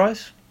newcomer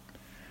prize.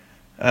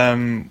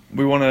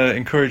 We want to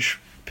encourage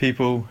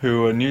people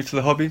who are new to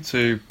the hobby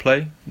to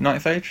play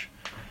 9th Age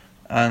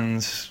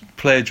and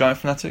play a Giant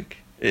Fanatic.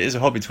 It is a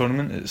hobby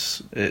tournament.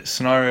 It's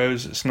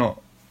scenarios. It's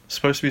not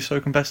supposed to be so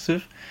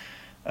competitive.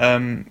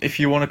 If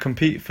you want to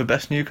compete for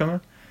best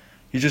newcomer,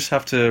 you just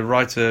have to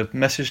write a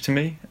message to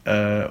me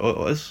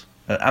or us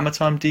at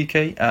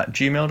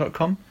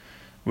amatimedk@gmail.com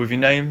with your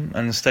name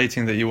and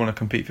stating that you want to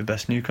compete for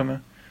best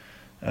newcomer.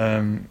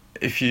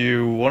 If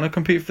you want to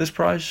compete for this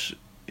prize,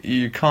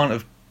 you can't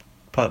have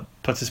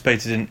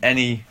participated in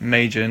any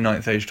major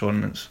 9th Age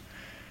tournaments.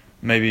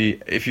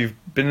 Maybe if you've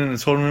been in a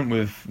tournament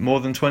with more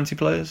than 20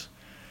 players,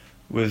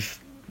 with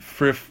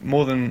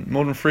more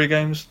than 3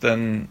 games,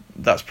 then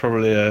that's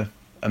probably a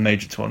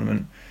major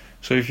tournament.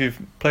 So if you've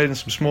played in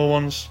some small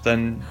ones,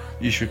 then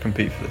you should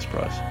compete for this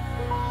prize.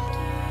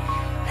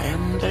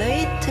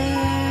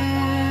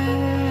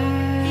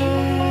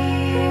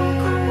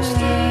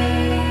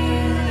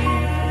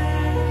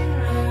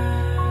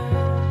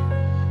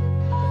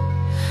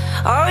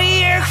 Oh,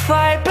 you're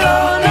quite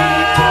blown up.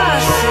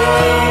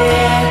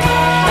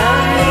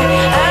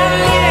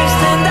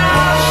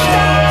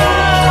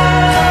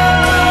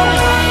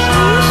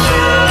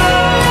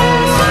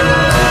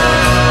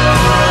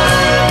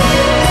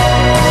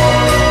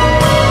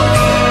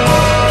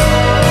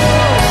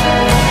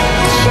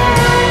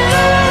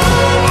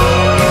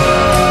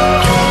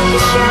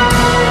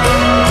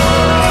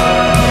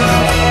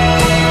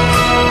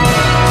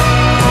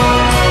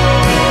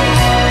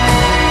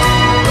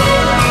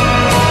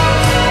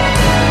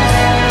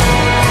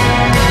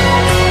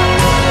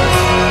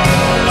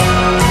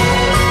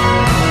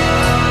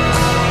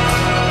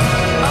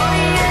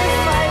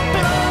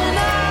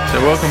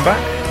 Welcome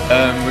back.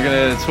 We're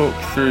going to talk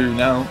through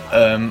now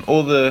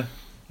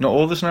not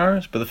all the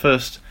scenarios, but the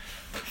first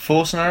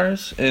 4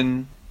 scenarios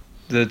in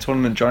the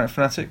tournament Giant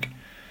Fanatic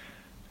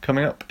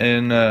coming up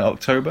in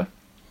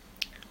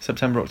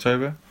September,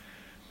 October.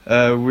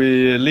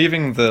 We're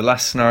leaving the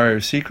last scenario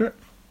secret.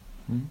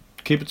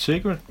 Keep it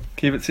secret.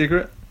 Keep it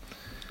secret.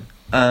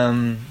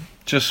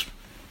 Just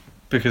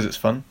because it's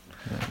fun.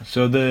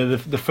 So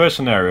the first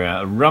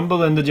scenario,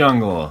 Rumble in the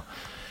Jungle.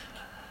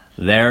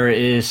 There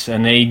is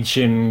an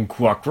ancient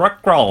quattro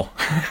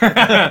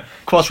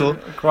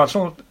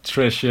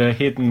treasure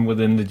hidden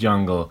within the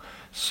jungle.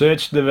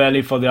 Search the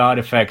valley for the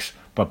artifacts,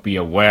 but be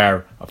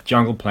aware of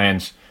jungle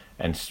plants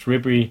and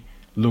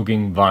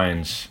stripy-looking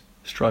vines.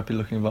 Stripy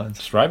looking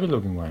vines. Stripy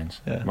looking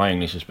vines. Yeah. My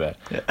English is bad.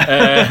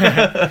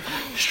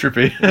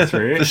 Strippy.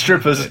 Strippy. The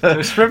strippers.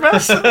 The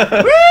strippers.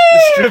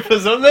 The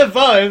strippers on their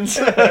vines.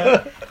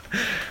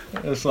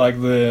 It's like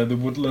the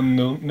woodland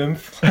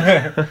nymph.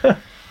 The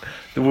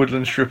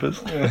woodland strippers.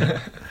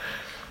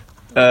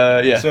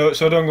 Yeah.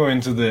 So don't go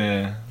into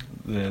the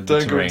Don't go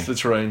terrain. into the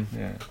terrain.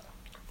 Yeah.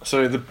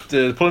 So the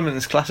deployment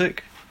is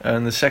classic,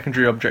 and the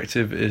secondary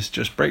objective is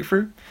just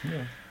breakthrough.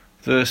 Yeah.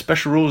 The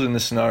special rules in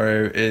this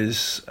scenario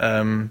is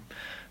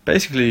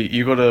basically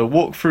you've got to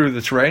walk through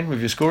the terrain with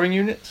your scoring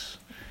units,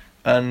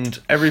 and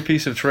every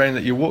piece of terrain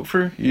that you walk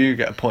through, you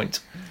get a point.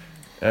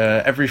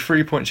 Every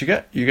 3 points you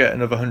get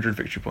another 100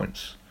 victory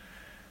points.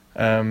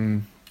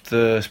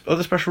 The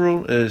other special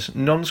rule is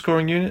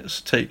non-scoring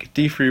units take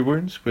D3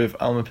 wounds with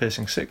armor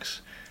piercing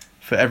 6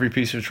 for every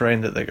piece of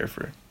terrain that they go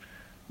through.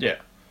 Yeah.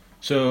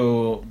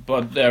 So,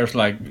 but there's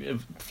like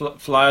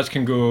flyers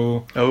can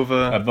go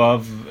Over,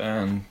 above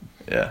and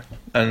yeah,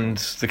 and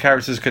the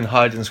characters can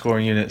hide in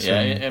scoring units. yeah,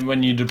 and, and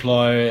when you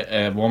deploy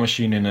a war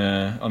machine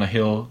on a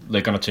hill,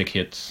 they're gonna take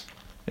hits.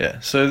 yeah.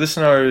 So this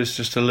scenario is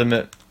just to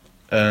limit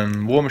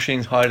war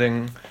machines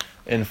hiding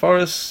in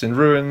forests, in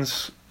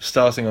ruins,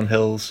 starting on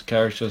hills.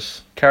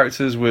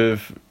 Characters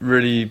with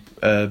really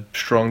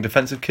strong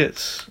defensive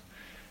kits.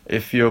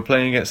 If you're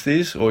playing against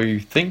these, or you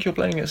think you're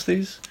playing against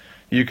these,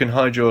 you can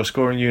hide your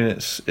scoring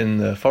units in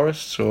the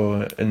forests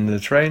or in the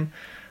terrain,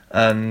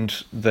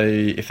 and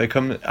if they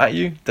come at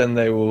you, then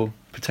they will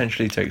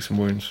potentially take some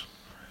wounds.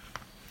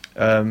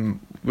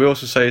 We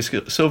also say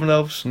Sylvan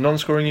Elves,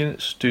 non-scoring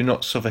units, do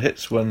not suffer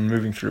hits when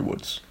moving through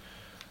woods.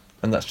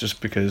 And that's just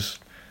because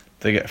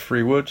they get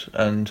free wood,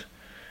 and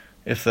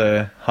if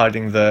they're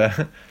hiding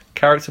their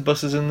character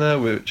buses in there,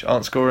 which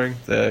aren't scoring,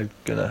 they're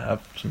going to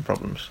have some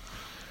problems.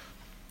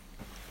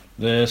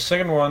 The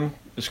second one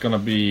is gonna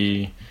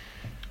be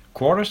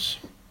quarters.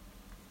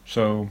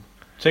 So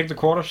take the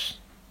quarters.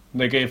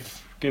 They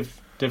give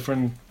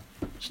different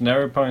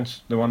scenario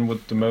points. The one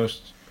with the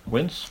most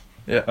wins.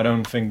 Yeah. I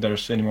don't think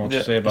there's any more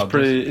to say about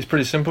It's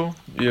pretty simple.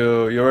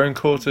 Your own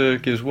quarter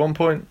gives 1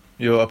 point,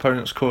 your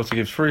opponent's quarter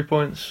gives 3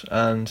 points,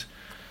 and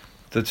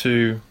the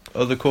two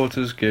other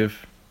quarters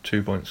give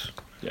 2 points. this.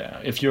 Yeah.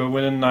 If you're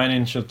within 9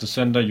 inches of the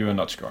center, you are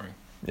not scoring.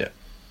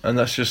 And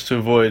that's just to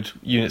avoid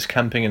units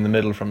camping in the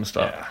middle from the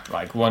start. Yeah.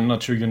 Like 1 or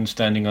 2 units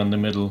standing on the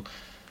middle,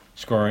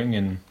 scoring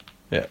in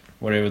Yeah.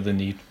 whatever they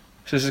need.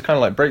 So this is kind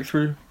of like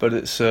Breakthrough, but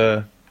it's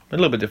a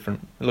little bit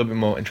different, a little bit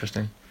more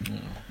interesting.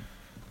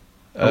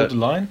 Hold the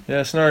line.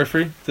 Yeah, scenario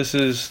 3. This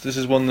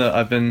is one that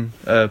I've been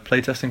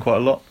playtesting quite a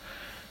lot.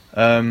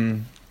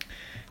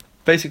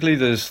 Basically,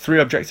 there's 3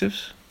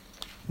 objectives.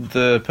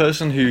 The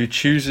person who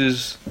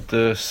chooses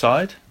the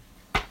side,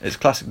 it's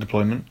classic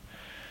deployment.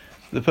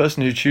 The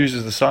person who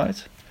chooses the side,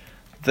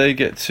 they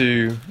get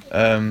to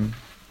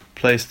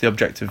place the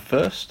objective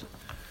first.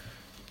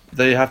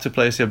 They have to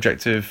place the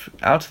objective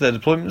out of their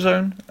deployment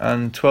zone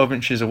and 12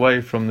 inches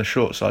away from the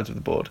short sides of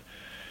the board.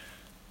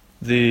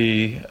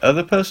 The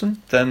other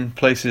person then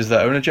places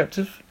their own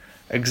objective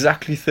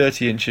exactly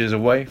 30 inches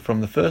away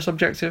from the first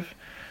objective,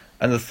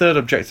 and the third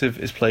objective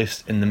is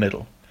placed in the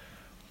middle.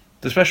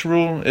 The special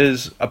rule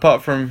is,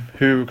 apart from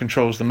who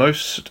controls the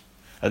most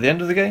at the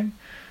end of the game,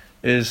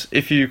 is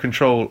if you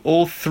control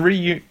all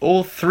three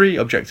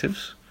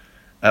objectives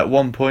at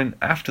one point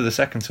after the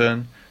second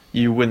turn,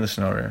 you win the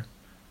scenario.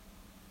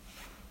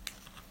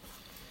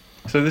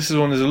 So this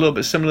one is a little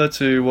bit similar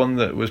to one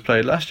that was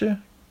played last year,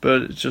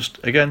 but it's just,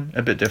 again,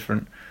 a bit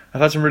different.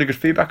 I've had some really good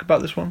feedback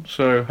about this one,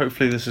 so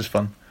hopefully this is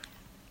fun.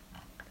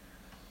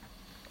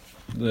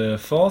 The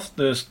fourth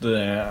is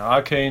the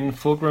Arcane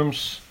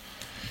Fulgrim's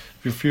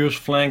Refuse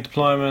Flank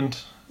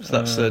Deployment.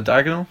 So that's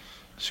diagonal.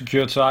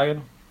 Secure target.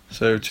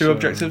 So two So-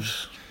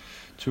 objectives.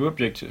 2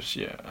 objectives,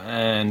 yeah.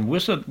 And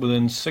Wizard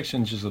within 6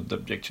 inches of the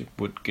objective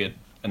would get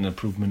an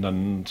improvement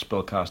on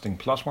spellcasting,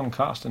 +1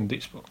 cast and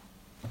D-spell.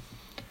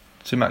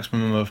 To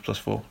maximum of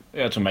 +4.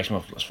 Yeah, it's a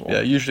maximum of +4. Yeah,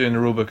 usually in the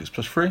rulebook it's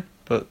 +3,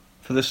 but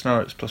for this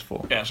scenario it's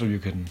 +4. Yeah, so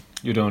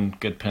you don't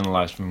get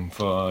penalized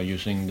for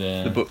using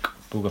The book.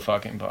 Book of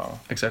Arcane Power.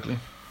 Exactly.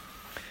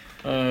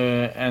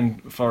 And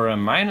for a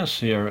minus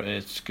here,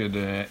 it's good.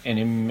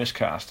 Any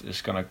miscast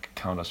is gonna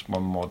count as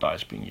 1 more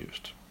dice being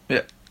used.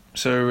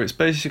 So it's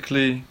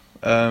basically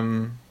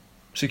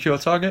secure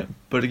target,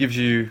 but it gives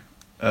you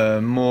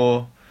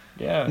more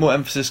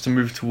emphasis to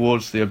move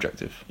towards the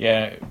objective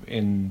Yeah,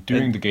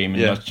 during the game,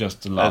 and yeah, not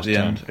just the last at the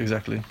turn. end.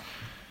 Exactly.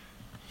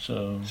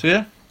 So So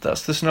yeah,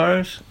 that's the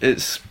scenarios.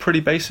 It's pretty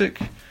basic.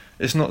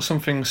 It's not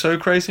something so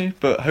crazy,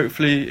 but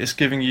hopefully it's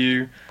giving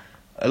you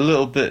a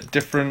little bit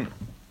different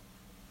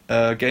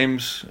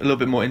games, a little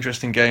bit more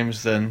interesting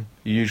games than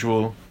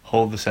usual.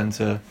 Hold the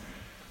center,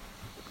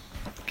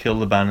 kill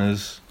the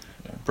banners,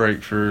 Yeah.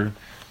 breakthrough.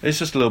 It's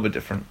just a little bit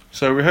different.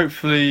 So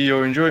hopefully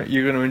you're going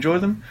to enjoy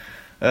them.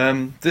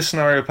 This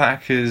scenario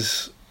pack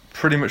is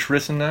pretty much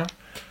written now.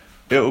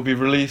 It will be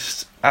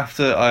released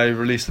after I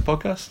release the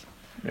podcast.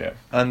 yeah,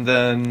 And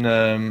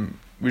then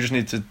we just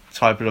need to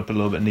type it up a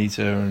little bit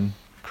neater and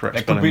correct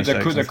There spelling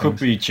mistakes. there and could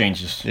things. be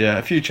changes. Yeah,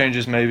 a few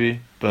changes maybe,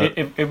 but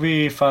If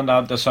we found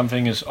out that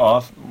something is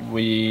off,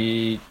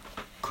 we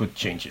could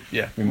change it.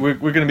 yeah, we're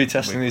going to be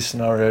testing these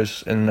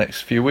scenarios in the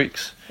next few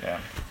weeks, Yeah.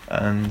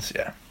 and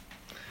yeah,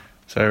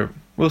 so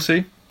we'll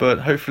see. But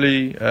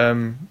hopefully,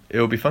 it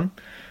will be fun.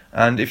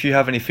 And if you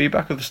have any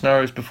feedback of the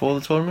scenarios before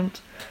the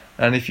tournament,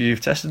 and if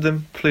you've tested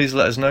them, please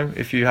let us know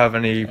if you have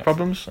any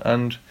problems,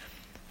 and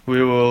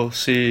we will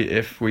see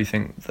if we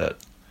think that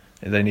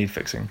they need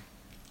fixing.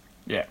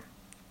 Yeah.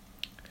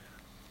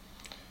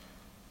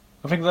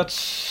 I think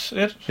that's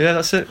it. Yeah,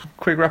 that's it.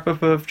 Quick wrap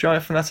up of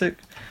Giant Fanatic.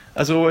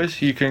 As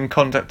always, you can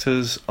contact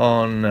us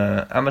on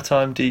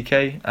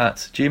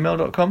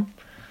amatimedk@gmail.com.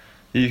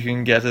 You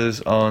can get us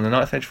on the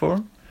Ninth Age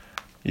forum.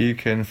 You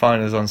can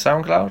find us on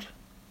SoundCloud.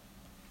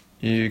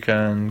 You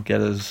can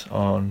get us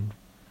on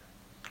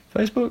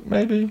Facebook,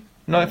 maybe.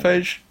 Ninth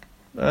Age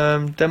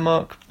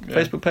Denmark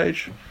Facebook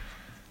page.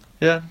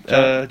 Yeah,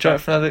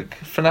 Giant Fanatic,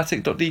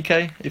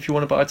 fanatic.dk if you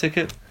want to buy a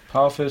ticket.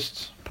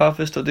 Powerfist.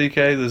 Powerfist.dk,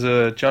 there's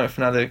a Giant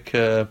Fanatic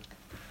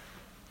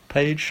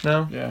page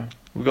now. Yeah.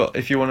 We've got.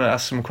 If you want to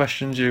ask some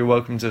questions, you're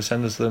welcome to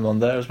send us them on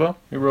there as well.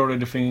 We wrote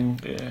everything,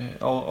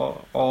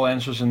 all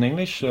answers in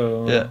English,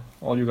 so Yeah.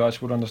 all you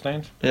guys would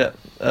understand. Yeah,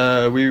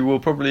 we will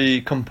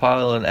probably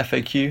compile an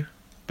FAQ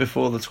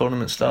before the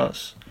tournament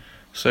starts,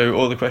 so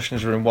all the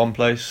questions are in one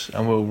place,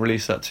 and we'll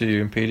release that to you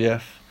in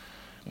PDF.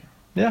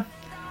 Yeah.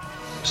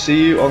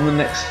 See you on the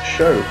next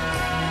show.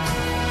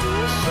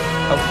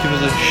 Help give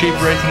us a sheep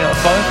rating out of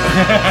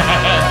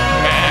 5.